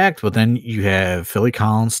more stacked, but then you have Philly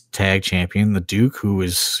Collins, tag champion, the Duke, who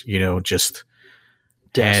is, just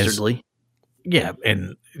dastardly.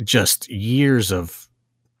 And just years of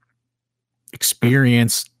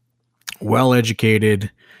experience well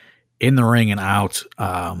educated in the ring and out.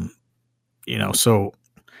 So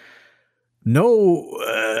no,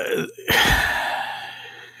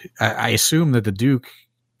 I assume that the Duke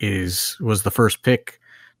was the first pick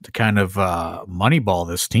to kind of moneyball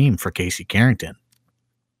this team for Casey Carrington.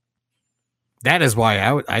 That is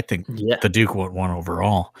why I think the Duke went 1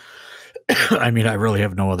 overall. I mean, I really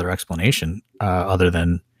have no other explanation other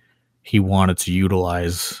than he wanted to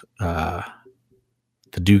utilize the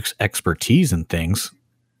Duke's expertise in things.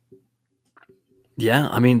 Yeah,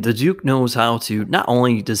 I mean, the Duke knows how to, not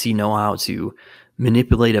only does he know how to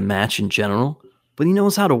manipulate a match in general, but he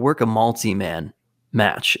knows how to work a multi-man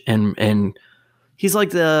match. And he's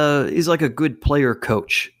like a good player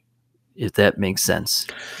coach, if that makes sense,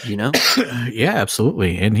 Yeah,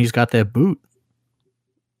 absolutely. And he's got that boot.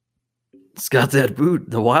 It's got that boot,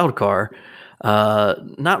 the wild card.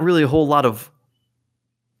 Not really a whole lot of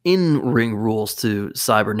in-ring rules to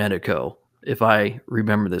Cibernetico, if I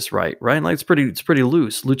remember this right? Like it's pretty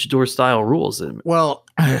loose, luchador style rules. Well,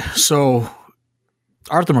 so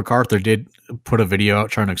Arthur MacArthur did put a video out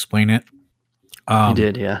trying to explain it. He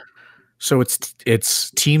did, yeah. So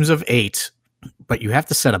it's teams of 8, but you have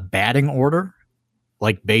to set a batting order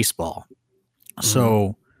like baseball. Mm-hmm.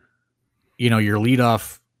 So, your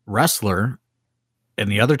leadoff wrestler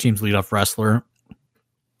and the other team's leadoff wrestler,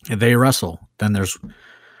 they wrestle. Then there's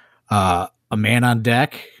a man on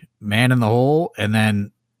deck, man in the hole, and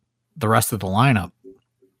then the rest of the lineup.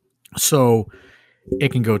 So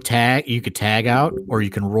it can go tag. You could tag out, or you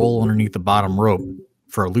can roll underneath the bottom rope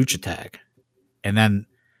for a lucha tag. And then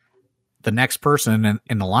the next person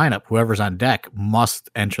in the lineup, whoever's on deck, must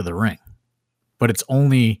enter the ring. But it's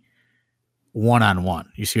only 1-on-1.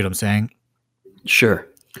 You see what I'm saying? Sure.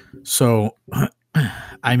 So,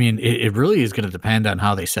 I mean, it really is going to depend on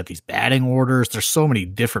how they set these batting orders. There's so many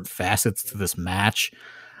different facets to this match.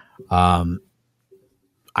 I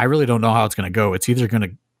really don't know how it's going to go. It's either going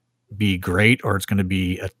to be great or it's going to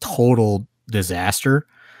be a total disaster.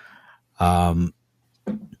 But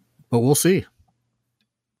we'll see.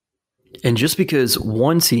 And just because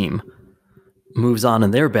one team moves on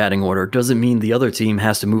in their batting order doesn't mean the other team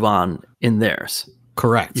has to move on in theirs.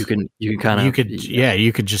 Correct. You could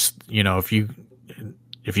just, if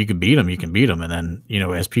you could beat them, you can beat them. And then,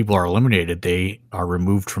 as people are eliminated, they are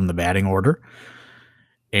removed from the batting order.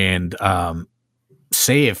 And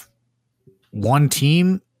say if one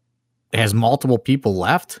team has multiple people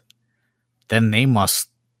left, then they must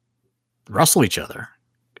wrestle each other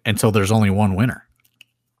until there's only one winner.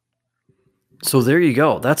 So there you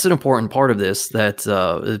go. That's an important part of this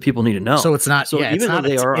that people need to know. So it's not. So even though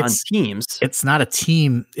they are on teams, it's not a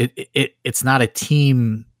team. It's not a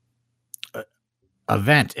team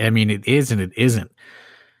event. I mean, it is and it isn't,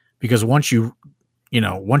 because once you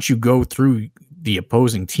go through the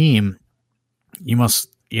opposing team, you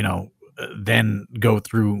must then go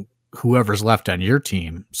through whoever's left on your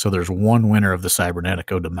team. So there's one winner of the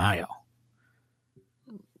Cibernetico De Mayo.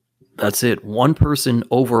 That's it. One person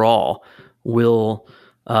overall will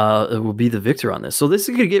be the victor on this. So this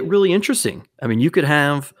could get really interesting. I mean, you could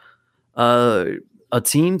have a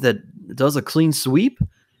team that does a clean sweep,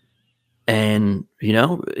 and then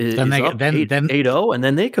 8-0, and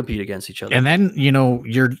then they compete against each other. And then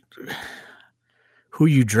who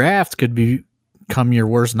you draft could become your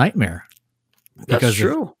worst nightmare. Because that's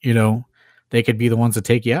true. They could be the ones that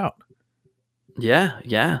take you out.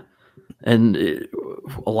 Yeah, and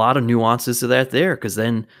a lot of nuances to that there, because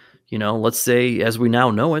then. Let's say, as we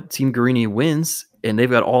now know it, Team Guarini wins, and they've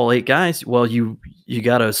got all 8 guys. Well, you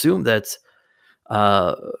got to assume that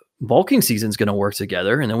bulking season's going to work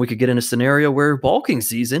together, and then we could get in a scenario where bulking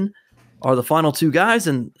season are the final 2 guys,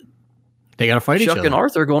 and they got to fight each other. Chuck and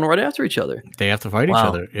Arthur going right after each other. They have to fight each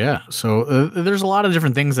other. Yeah. So there's a lot of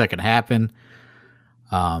different things that can happen.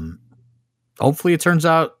 Hopefully, it turns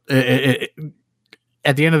out. At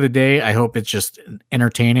the end of the day, I hope it's just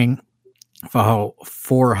entertaining.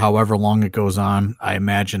 For however long it goes on. I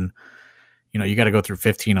imagine, you got to go through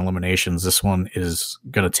 15 eliminations. This one is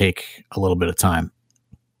going to take a little bit of time.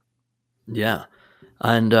 Yeah.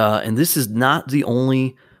 And this is not the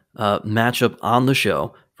only matchup on the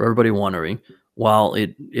show, for everybody wondering. While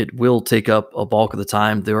it will take up a bulk of the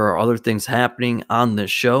time, there are other things happening on this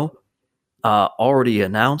show already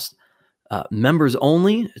announced. Members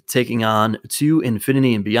only taking on To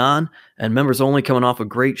Infinity and Beyond, and members only coming off a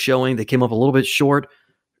great showing. They came up a little bit short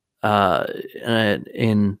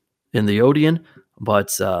in the Odeon,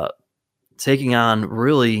 but taking on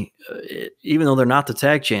really, even though they're not the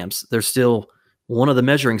tag champs, they're still one of the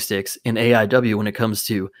measuring sticks in AIW when it comes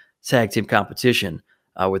to tag team competition,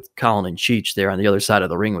 with Colin and Cheech there on the other side of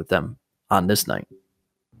the ring with them on this night.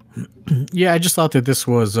 Yeah, I just thought that this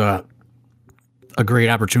was a great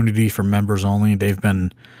opportunity for members only. They've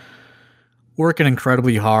been working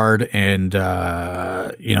incredibly hard and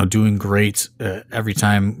doing great every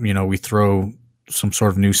time we throw some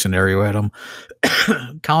sort of new scenario at them.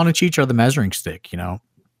 Colin and Cheech are the measuring stick, and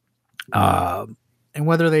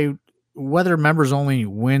whether members only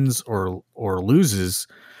wins or loses,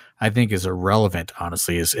 I think is irrelevant.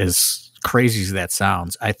 Honestly, as crazy as that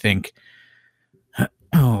sounds, I think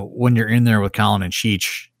when you're in there with Colin and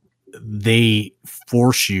Cheech, they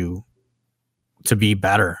force you to be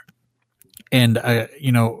better. And,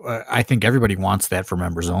 I think everybody wants that for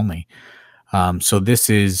members only. So this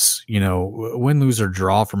is, win, lose, or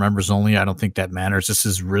draw for members only. I don't think that matters. This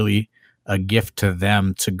is really a gift to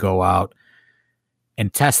them to go out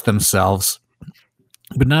and test themselves,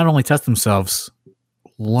 but not only test themselves,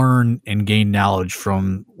 learn and gain knowledge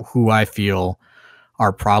from who I feel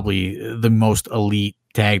are probably the most elite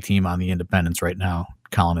tag team on the independents right now,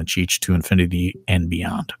 Colin and Cheech, to infinity and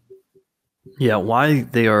beyond. Yeah, why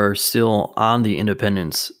they are still on the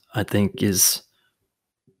independents, I think, is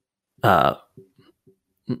pun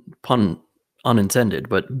unintended,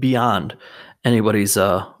 but beyond anybody's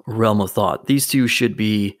realm of thought. These two should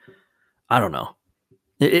be, I don't know.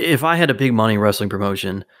 If I had a big money wrestling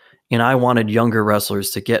promotion and I wanted younger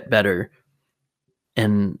wrestlers to get better,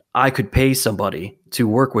 and I could pay somebody to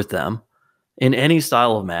work with them in any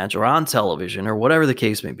style of match or on television or whatever the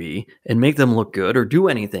case may be and make them look good or do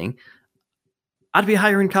anything, I'd be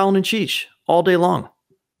hiring Colin and Cheech all day long.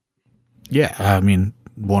 Yeah, I mean,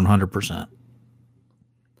 100%.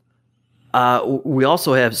 We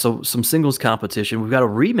also have some singles competition. We've got a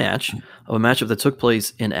rematch of a matchup that took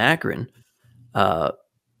place in Akron.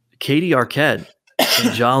 Katie Arquette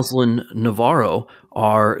and Jocelyn Navarro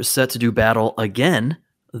are set to do battle again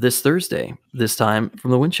this Thursday, this time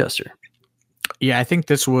from the Winchester. Yeah, I think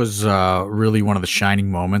this was really one of the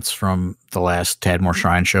shining moments from the last Tadmore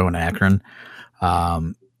Shrine show in Akron.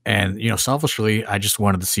 And selfishly, I just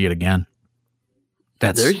wanted to see it again.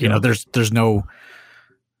 That's there's no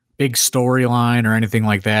big storyline or anything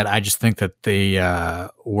like that. I just think that they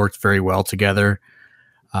worked very well together.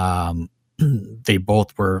 They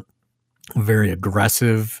both were very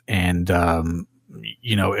aggressive, and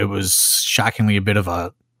it was shockingly a bit of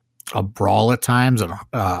a brawl at times,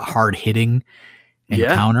 a hard hitting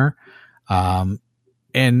encounter. And,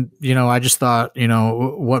 I just thought,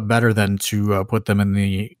 what better than to put them in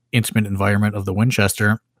the intimate environment of the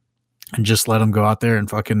Winchester and just let them go out there and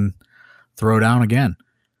fucking throw down again.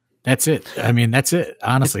 That's it. I mean, that's it.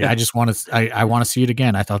 Honestly, I just want to, I want to see it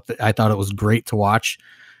again. I thought it was great to watch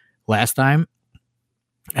last time,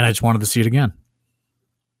 and I just wanted to see it again.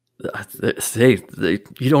 Hey,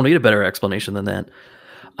 you don't need a better explanation than that.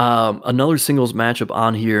 Another singles matchup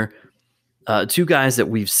on here. Two guys that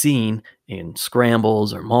we've seen in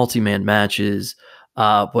scrambles or multi-man matches,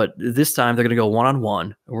 but this time they're going to go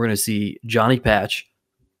one-on-one. We're going to see Johnny Patch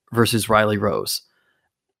versus Riley Rose.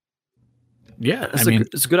 Yeah,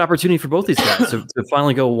 it's a good opportunity for both these guys to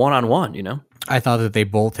finally go one-on-one, I thought that they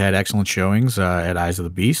both had excellent showings at Eyes of the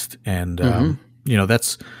Beast, and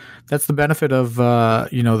that's the benefit of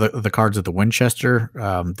the cards at the Winchester.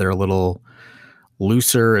 They're a little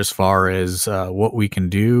looser as far as what we can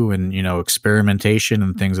do and experimentation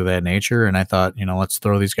and things of that nature. And I thought, let's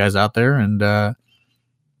throw these guys out there and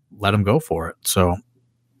let them go for it. So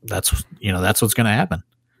that's what's going to happen.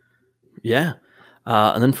 Yeah.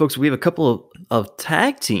 And then, folks, we have a couple of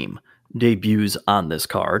tag team debuts on this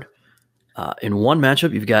card. In one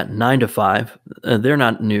matchup, you've got 9 to 5. They're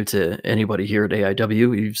not new to anybody here at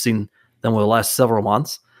AIW. You've seen them over the last several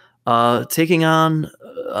months, taking on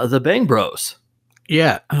the Bang Bros.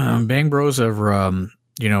 Yeah, Bang Bros have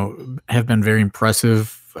been very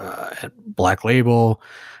impressive at Black Label.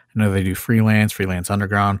 I know they do freelance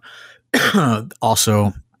Underground.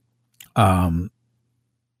 Also,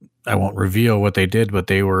 I won't reveal what they did, but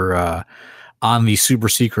they were on the super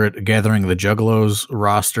secret Gathering of the Juggalos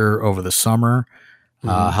roster over the summer,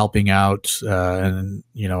 helping out. And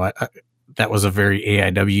that was a very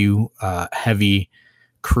AIW heavy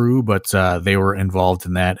crew, but they were involved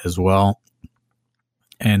in that as well.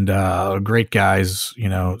 And great guys,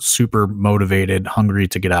 super motivated, hungry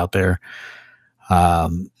to get out there.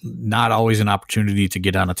 Not always an opportunity to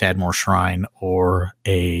get on a Tadmore Shrine or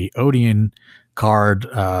a Odeon card.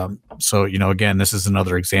 So, again, this is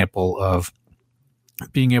another example of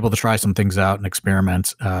being able to try some things out and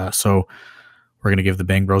experiment. So we're going to give the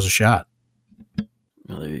Bang Bros a shot.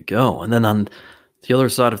 Well, there you go. And then on the other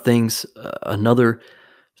side of things, another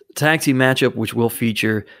tag team matchup, which will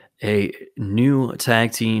feature a new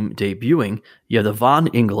tag team debuting. You have the Von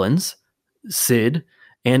Englands, Sid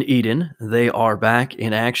and Eden. They are back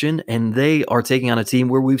in action, and they are taking on a team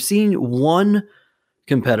where we've seen one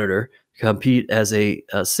competitor compete as a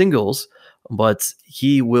singles, but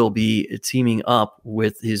he will be teaming up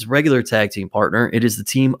with his regular tag team partner. It is the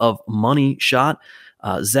team of Money Shot.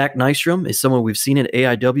 Zach Nystrom is someone we've seen at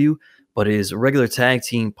AIW, but his regular tag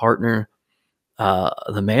team partner,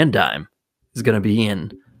 the Man Dime, is going to be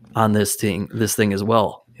in on this thing as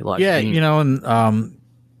well. Elijah Yeah, Dean.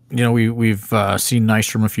 We've seen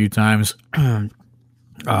Nystrom a few times.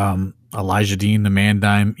 Elijah Dean, the Man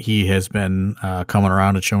Dime, he has been coming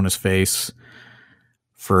around and showing his face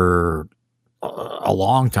for a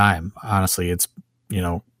long time. Honestly, it's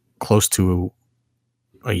close to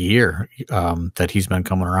a year that he's been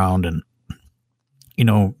coming around, and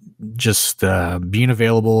just being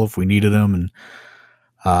available if we needed him. And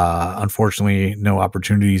unfortunately, no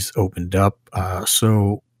opportunities opened up.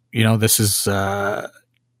 So this is throwing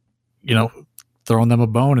them a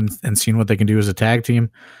bone and seeing what they can do as a tag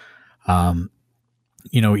team. Zach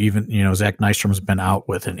Nystrom's been out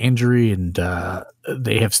with an injury, and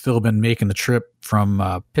they have still been making the trip from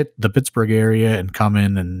the Pittsburgh area and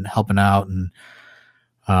coming and helping out, and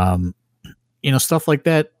stuff like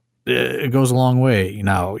that. It goes a long way.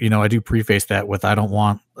 Now, I do preface that with, I don't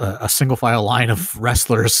want a single file line of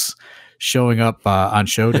wrestlers showing up on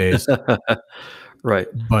show days. Right.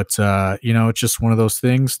 But, it's just one of those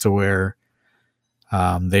things to where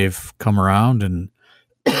they've come around and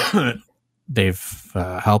they've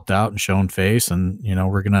helped out and shown face, and,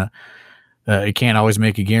 we're going to, you can't always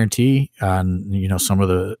make a guarantee on, some of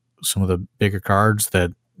the bigger cards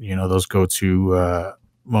that, those go to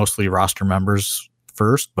mostly roster members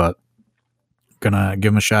first, but gonna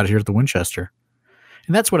give them a shot here at the Winchester.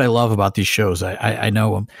 And that's what I love about these shows. I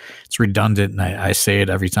know it's redundant and I say it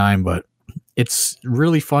every time, but it's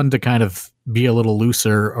really fun to kind of be a little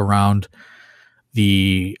looser around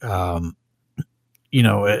the, not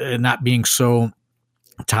being so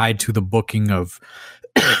tied to the booking of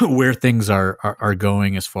where things are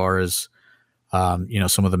going as far as,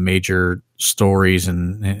 some of the major stories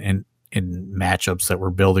and matchups that we're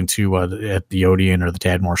building to at the Odeon or the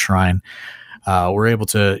Tadmore Shrine. We're able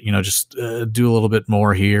to, just do a little bit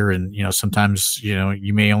more here. And, sometimes,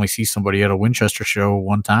 you may only see somebody at a Winchester show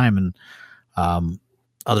one time, and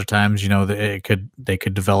other times, they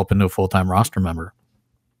could develop into a full-time roster member.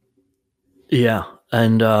 Yeah.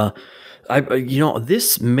 And,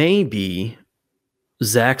 this may be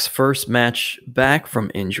Zach's first match back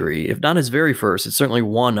from injury. If not his very first, it's certainly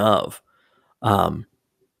one of. Off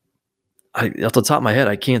the top of my head,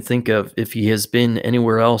 I can't think of if he has been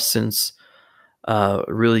anywhere else since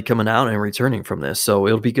really coming out and returning from this. So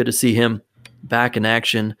it'll be good to see him back in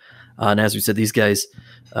action. And as we said, these guys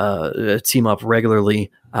team up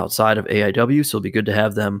regularly outside of AIW, so it'll be good to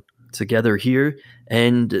have them together here.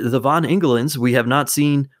 And the Von Engelens, we have not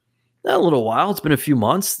seen in a little while. It's been a few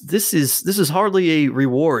months. This is hardly a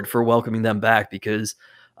reward for welcoming them back, because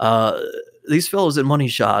these fellows at Money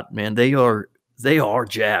Shot, man, they are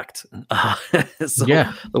jacked. So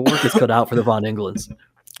yeah, the work is cut out for the Von Engelens.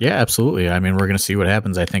 Yeah, absolutely. I mean, we're going to see what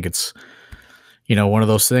happens. I think it's, one of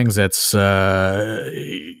those things that's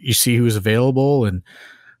you see who's available and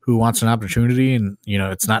who wants an opportunity, and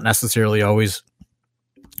it's not necessarily always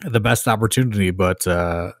the best opportunity, but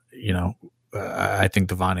I think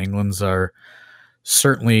the Von Engelens are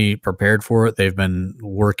certainly prepared for it. They've been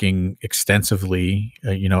working extensively,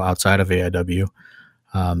 outside of AIW.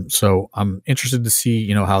 So I'm interested to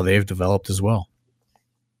see, how they've developed as well.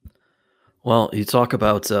 Well, you talk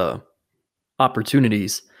about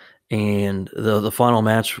opportunities, and the final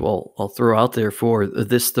match I'll throw out there for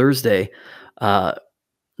this Thursday.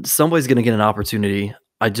 Somebody's going to get an opportunity.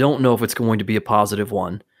 I don't know if it's going to be a positive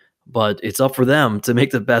one, but it's up for them to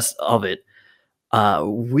make the best of it.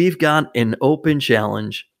 We've got an open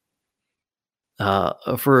challenge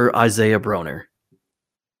for Isaiah Broner.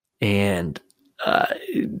 And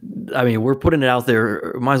we're putting it out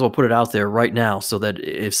there. Might as well put it out there right now, so that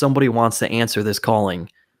if somebody wants to answer this calling,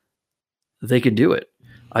 they can do it.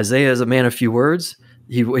 Isaiah is a man of few words.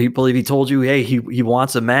 He believe he told you, hey, he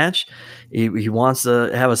wants a match. He wants to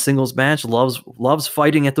have a singles match. Loves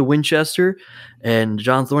fighting at the Winchester. And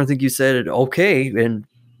John Thorne, I think you said okay, and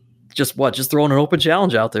just throwing an open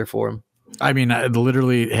challenge out there for him. I mean, I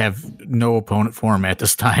literally have no opponent for him at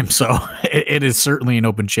this time, so it is certainly an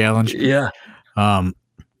open challenge. Yeah.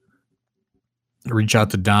 Reach out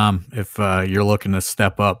to Dom if you're looking to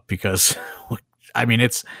step up, because I mean,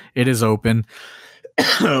 it is open.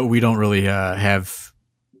 We don't really have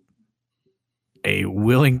a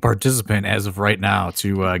willing participant as of right now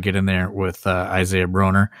to get in there with Isaiah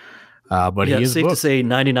Broner. But Yeah, he is safe to booked. say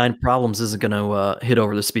 99 Problems isn't going to hit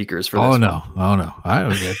over the speakers for Oh this no,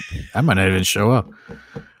 I might not even show up.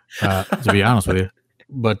 To be honest with you,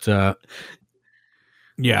 but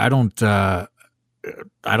yeah, I don't know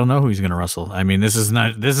who he's going to wrestle. I mean, this isn't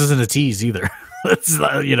a tease either. It's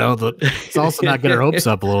not, it's also not get our hopes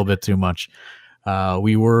up a little bit too much.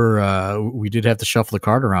 We did have to shuffle the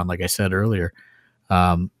card around, like I said earlier.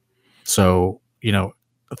 So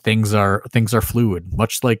things are fluid,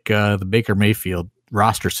 much like the Baker Mayfield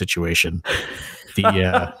roster situation.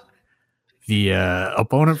 The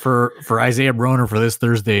opponent for Isaiah Broner for this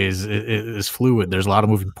Thursday is fluid. There's a lot of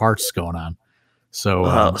moving parts going on.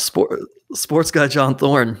 So sports guy John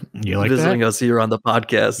Thorne visiting us here on the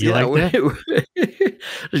podcast.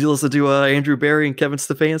 Did you listen to Andrew Barry and Kevin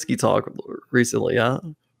Stefanski talk recently? Huh?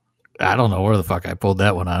 I don't know where the fuck I pulled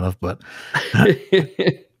that one out of, but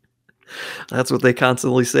that's what they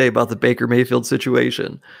constantly say about the Baker Mayfield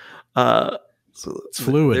situation. So it's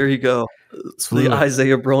fluid. There you go. The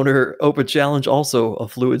Isaiah Broner Open Challenge, also a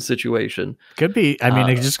fluid situation. Could be. I mean,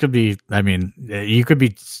 it just could be. I mean, you could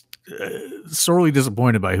be sorely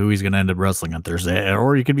disappointed by who he's going to end up wrestling on Thursday,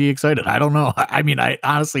 or you could be excited. I don't know. I mean, I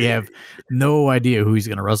honestly have no idea who he's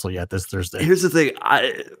going to wrestle yet this Thursday. Here's the thing.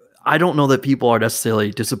 I don't know that people are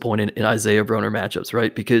necessarily disappointed in Isaiah Broner matchups,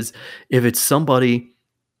 right? Because if it's somebody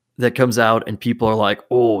that comes out and people are like,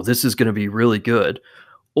 oh, this is going to be really good,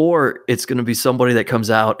 or it's going to be somebody that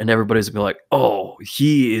comes out and everybody's going to be like, oh,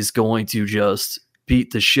 he is going to just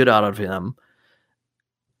beat the shit out of him,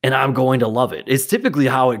 and I'm going to love it. It's typically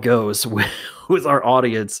how it goes with our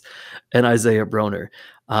audience and Isaiah Broner.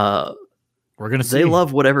 We're going to see. They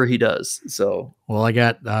love whatever he does. So, well,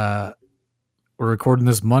 we're recording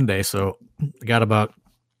this Monday, so I got about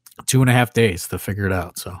 2.5 days to figure it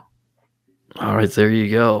out. So, all right, there you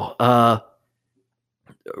go. I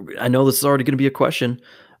know this is already going to be a question.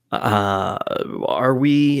 Are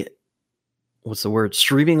we, what's the word,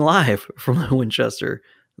 streaming live from Winchester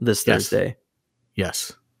this Thursday?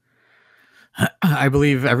 Yes. I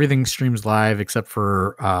believe everything streams live except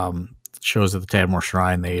for shows at the Tadmor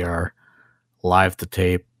Shrine. They are live to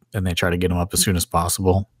tape, and they try to get them up as soon as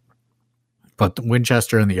possible. But the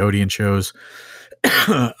Winchester and the Odeon shows,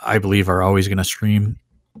 I believe, are always going to stream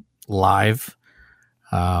live.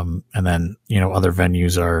 And then, other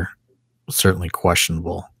venues are certainly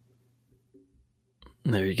questionable.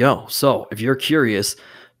 There you go. So if you're curious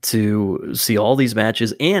to see all these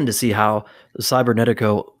matches and to see how the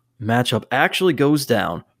Cibernetico matchup actually goes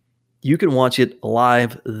down, you can watch it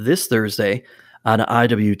live this Thursday on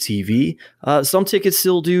IWTV. Some tickets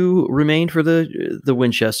still do remain for the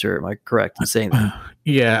Winchester. Am I correct in saying that?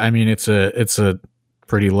 Yeah, I mean, it's a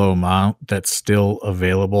pretty low amount that's still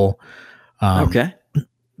available. Okay.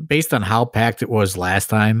 Based on how packed it was last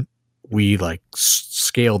time, we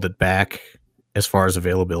scaled it back as far as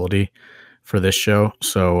availability for this show.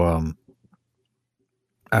 So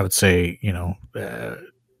I would say,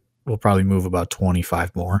 we'll probably move about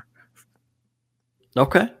 25 more.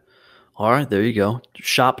 Okay. All right, there you go.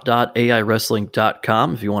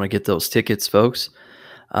 Shop.aiwrestling.com if you want to get those tickets, folks.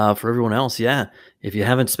 For everyone else, yeah, if you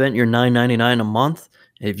haven't spent your $9.99 a month,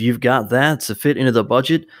 if you've got that to fit into the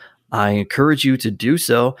budget, I encourage you to do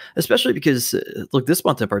so, especially because, look, this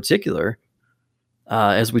month in particular,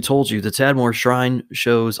 as we told you, the Tadmor Shrine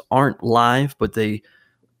shows aren't live, but they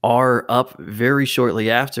are up very shortly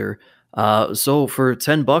after. So for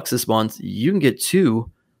 $10 this month, you can get 2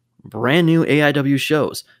 brand new AIW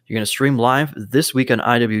shows. You're going to stream live this week on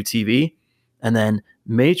IWTV, and then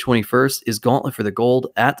May 21st is Gauntlet for the Gold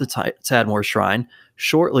at the Tadmor Shrine.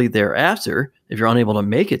 Shortly thereafter, if you're unable to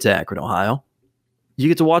make it to Akron, Ohio, you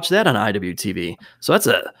get to watch that on IWTV. So that's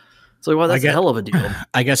a hell of a deal.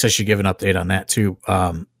 I guess I should give an update on that too.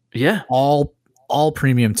 Yeah. All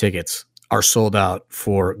premium tickets are sold out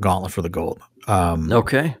for Gauntlet for the Gold.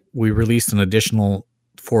 Okay. We released an additional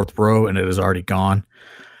 4th row and it is already gone.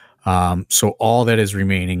 So all that is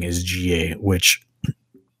remaining is GA, which,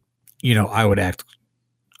 I would act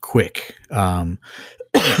quick,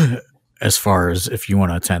 as far as if you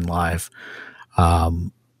want to attend live.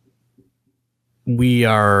 We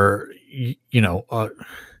are,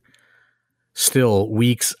 still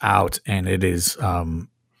weeks out, and it is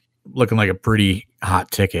looking like a pretty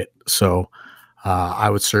hot ticket. So I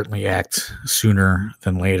would certainly act sooner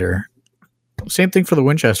than later. Same thing for the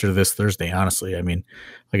Winchester this Thursday, honestly. I mean,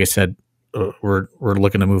 like I said, we're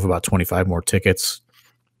looking to move about 25 more tickets.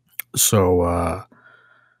 So,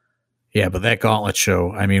 yeah, but that Gauntlet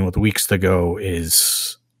show, I mean, with weeks to go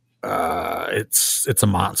is it's a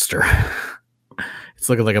monster. It's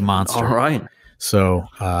looking like a monster. All right. So,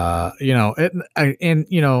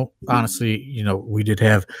 honestly, we did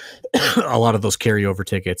have a lot of those carryover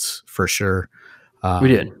tickets for sure. We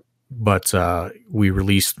did. But we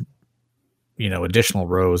released, additional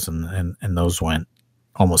rows and those went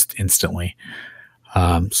almost instantly.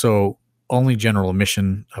 So only general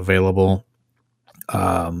admission available.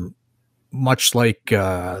 Much like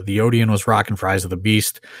the Odeon was rocking for Eyes of the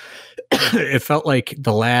Beast, it felt like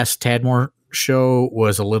the last Tadmor show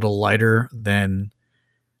was a little lighter than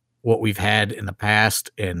what we've had in the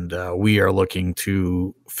past, and we are looking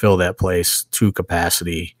to fill that place to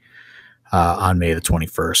capacity on May the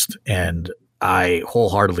 21st, and I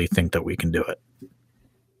wholeheartedly think that we can do it.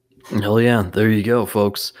 Hell yeah, there you go,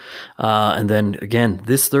 folks. And then again,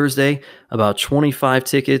 this Thursday, about 25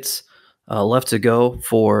 tickets left to go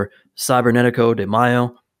for Cibernetico De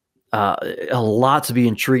Mayo. A lot to be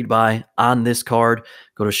intrigued by on this card.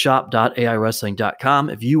 Go to shop.aiwrestling.com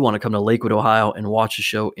if you want to come to Lakewood, Ohio and watch the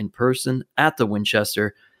show in person at the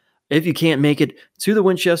Winchester. If you can't make it to the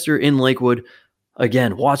Winchester in Lakewood,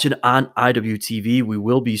 again, watch it on IWTV. We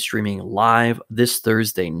will be streaming live this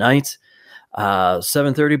Thursday night.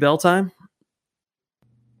 7:30 bell time?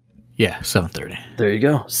 Yeah, 7:30. There you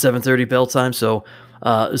go. 7:30 bell time. So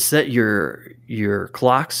set your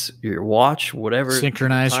clocks, your watch, whatever.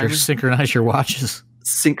 Synchronize your watches.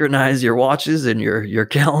 Synchronize your watches and your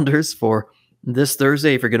calendars for this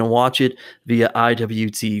Thursday if you're going to watch it via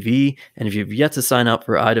IWTV. And if you've yet to sign up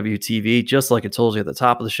for IWTV, just like I told you at the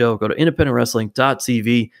top of the show, go to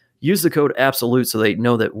independentwrestling.tv, use the code ABSOLUTE so they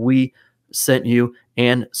know that we sent you,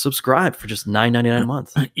 and subscribe for just $9.99 a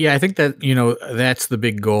month. Yeah, I think that, that's the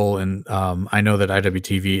big goal. And I know that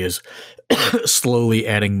IWTV is slowly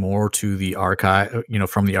adding more to the archive,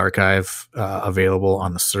 from the archive available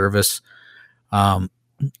on the service. I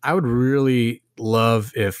would really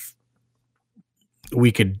love if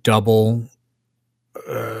we could double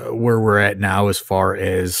where we're at now as far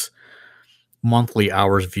as monthly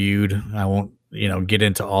hours viewed. I won't, get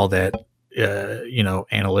into all that,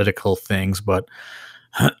 analytical things, but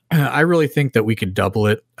I really think that we could double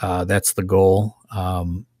it. That's the goal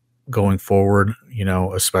going forward,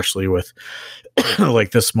 especially with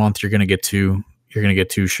like this month, you're going to get two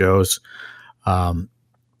shows.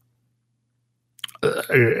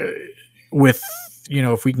 With,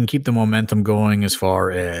 if we can keep the momentum going as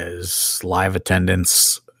far as live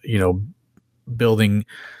attendance, building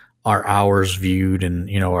our hours viewed and,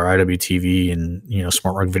 our IWTV and,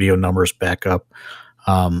 Smart Rock video numbers back up,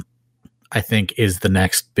 I think is the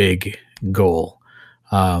next big goal.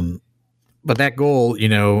 But that goal,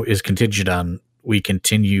 is contingent on we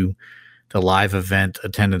continue the live event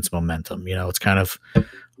attendance momentum. It's kind of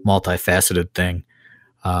multifaceted thing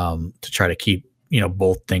to try to keep,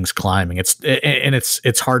 both things climbing.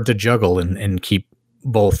 It's hard to juggle and keep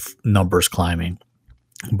both numbers climbing.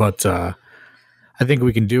 But I think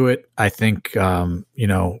we can do it. I think, even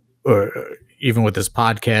with this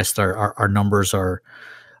podcast, our numbers are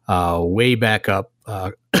way back up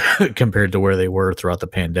compared to where they were throughout the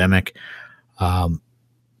pandemic.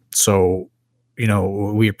 So,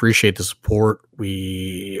 we appreciate the support.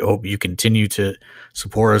 We hope you continue to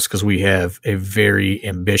support us because we have a very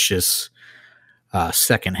ambitious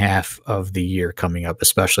second half of the year coming up,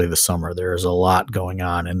 especially the summer. There's a lot going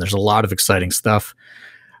on, and there's a lot of exciting stuff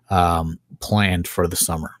planned for the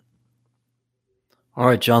summer. All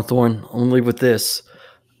right, John Thorne, I'm going to leave with this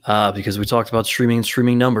because we talked about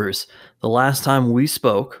streaming numbers. The last time we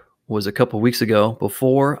spoke was a couple weeks ago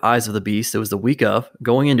before Eyes of the Beast. It was the week of.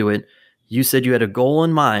 Going into it, you said you had a goal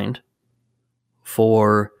in mind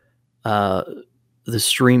for the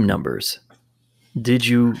stream numbers. Did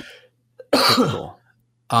you hit the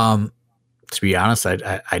goal? To be honest,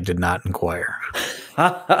 I did not inquire.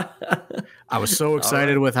 I was so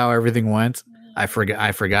excited with how everything went. I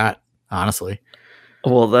forgot, honestly.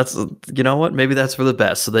 Well, that's, you know what? Maybe that's for the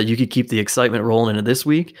best so that you could keep the excitement rolling into this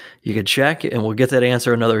week. You could check and we'll get that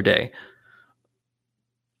answer another day.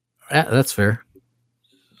 Yeah, that's fair.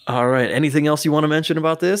 All right. Anything else you want to mention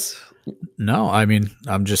about this? No, I mean,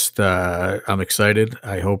 I'm just, I'm excited.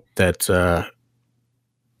 I hope that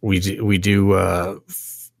we do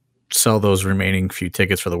sell those remaining few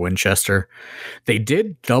tickets for the Winchester. They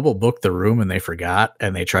did double book the room and they forgot,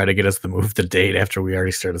 and they tried to get us to move the date after we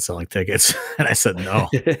already started selling tickets. And I said no.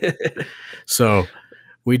 So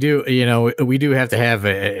we do, we do have to have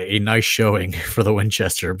a nice showing for the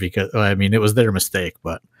Winchester because, I mean, it was their mistake,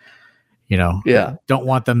 but don't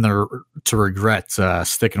want them to regret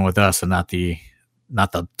sticking with us and not the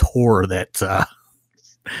tour that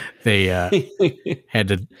they had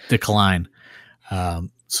to decline.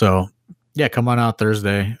 So yeah, come on out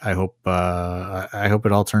Thursday. I hope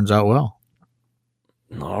it all turns out well.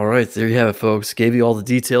 All right, there you have it, folks. Gave you all the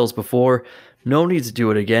details before. No need to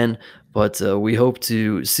do it again, but we hope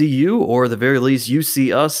to see you, or at the very least, you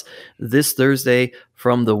see us this Thursday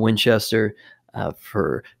from the Winchester.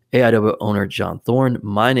 For AIW owner John Thorne,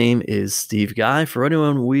 my name is Steve Guy. For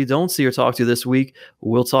anyone we don't see or talk to this week,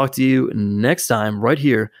 we'll talk to you next time right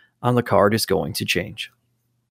here on The Card is Going to Change.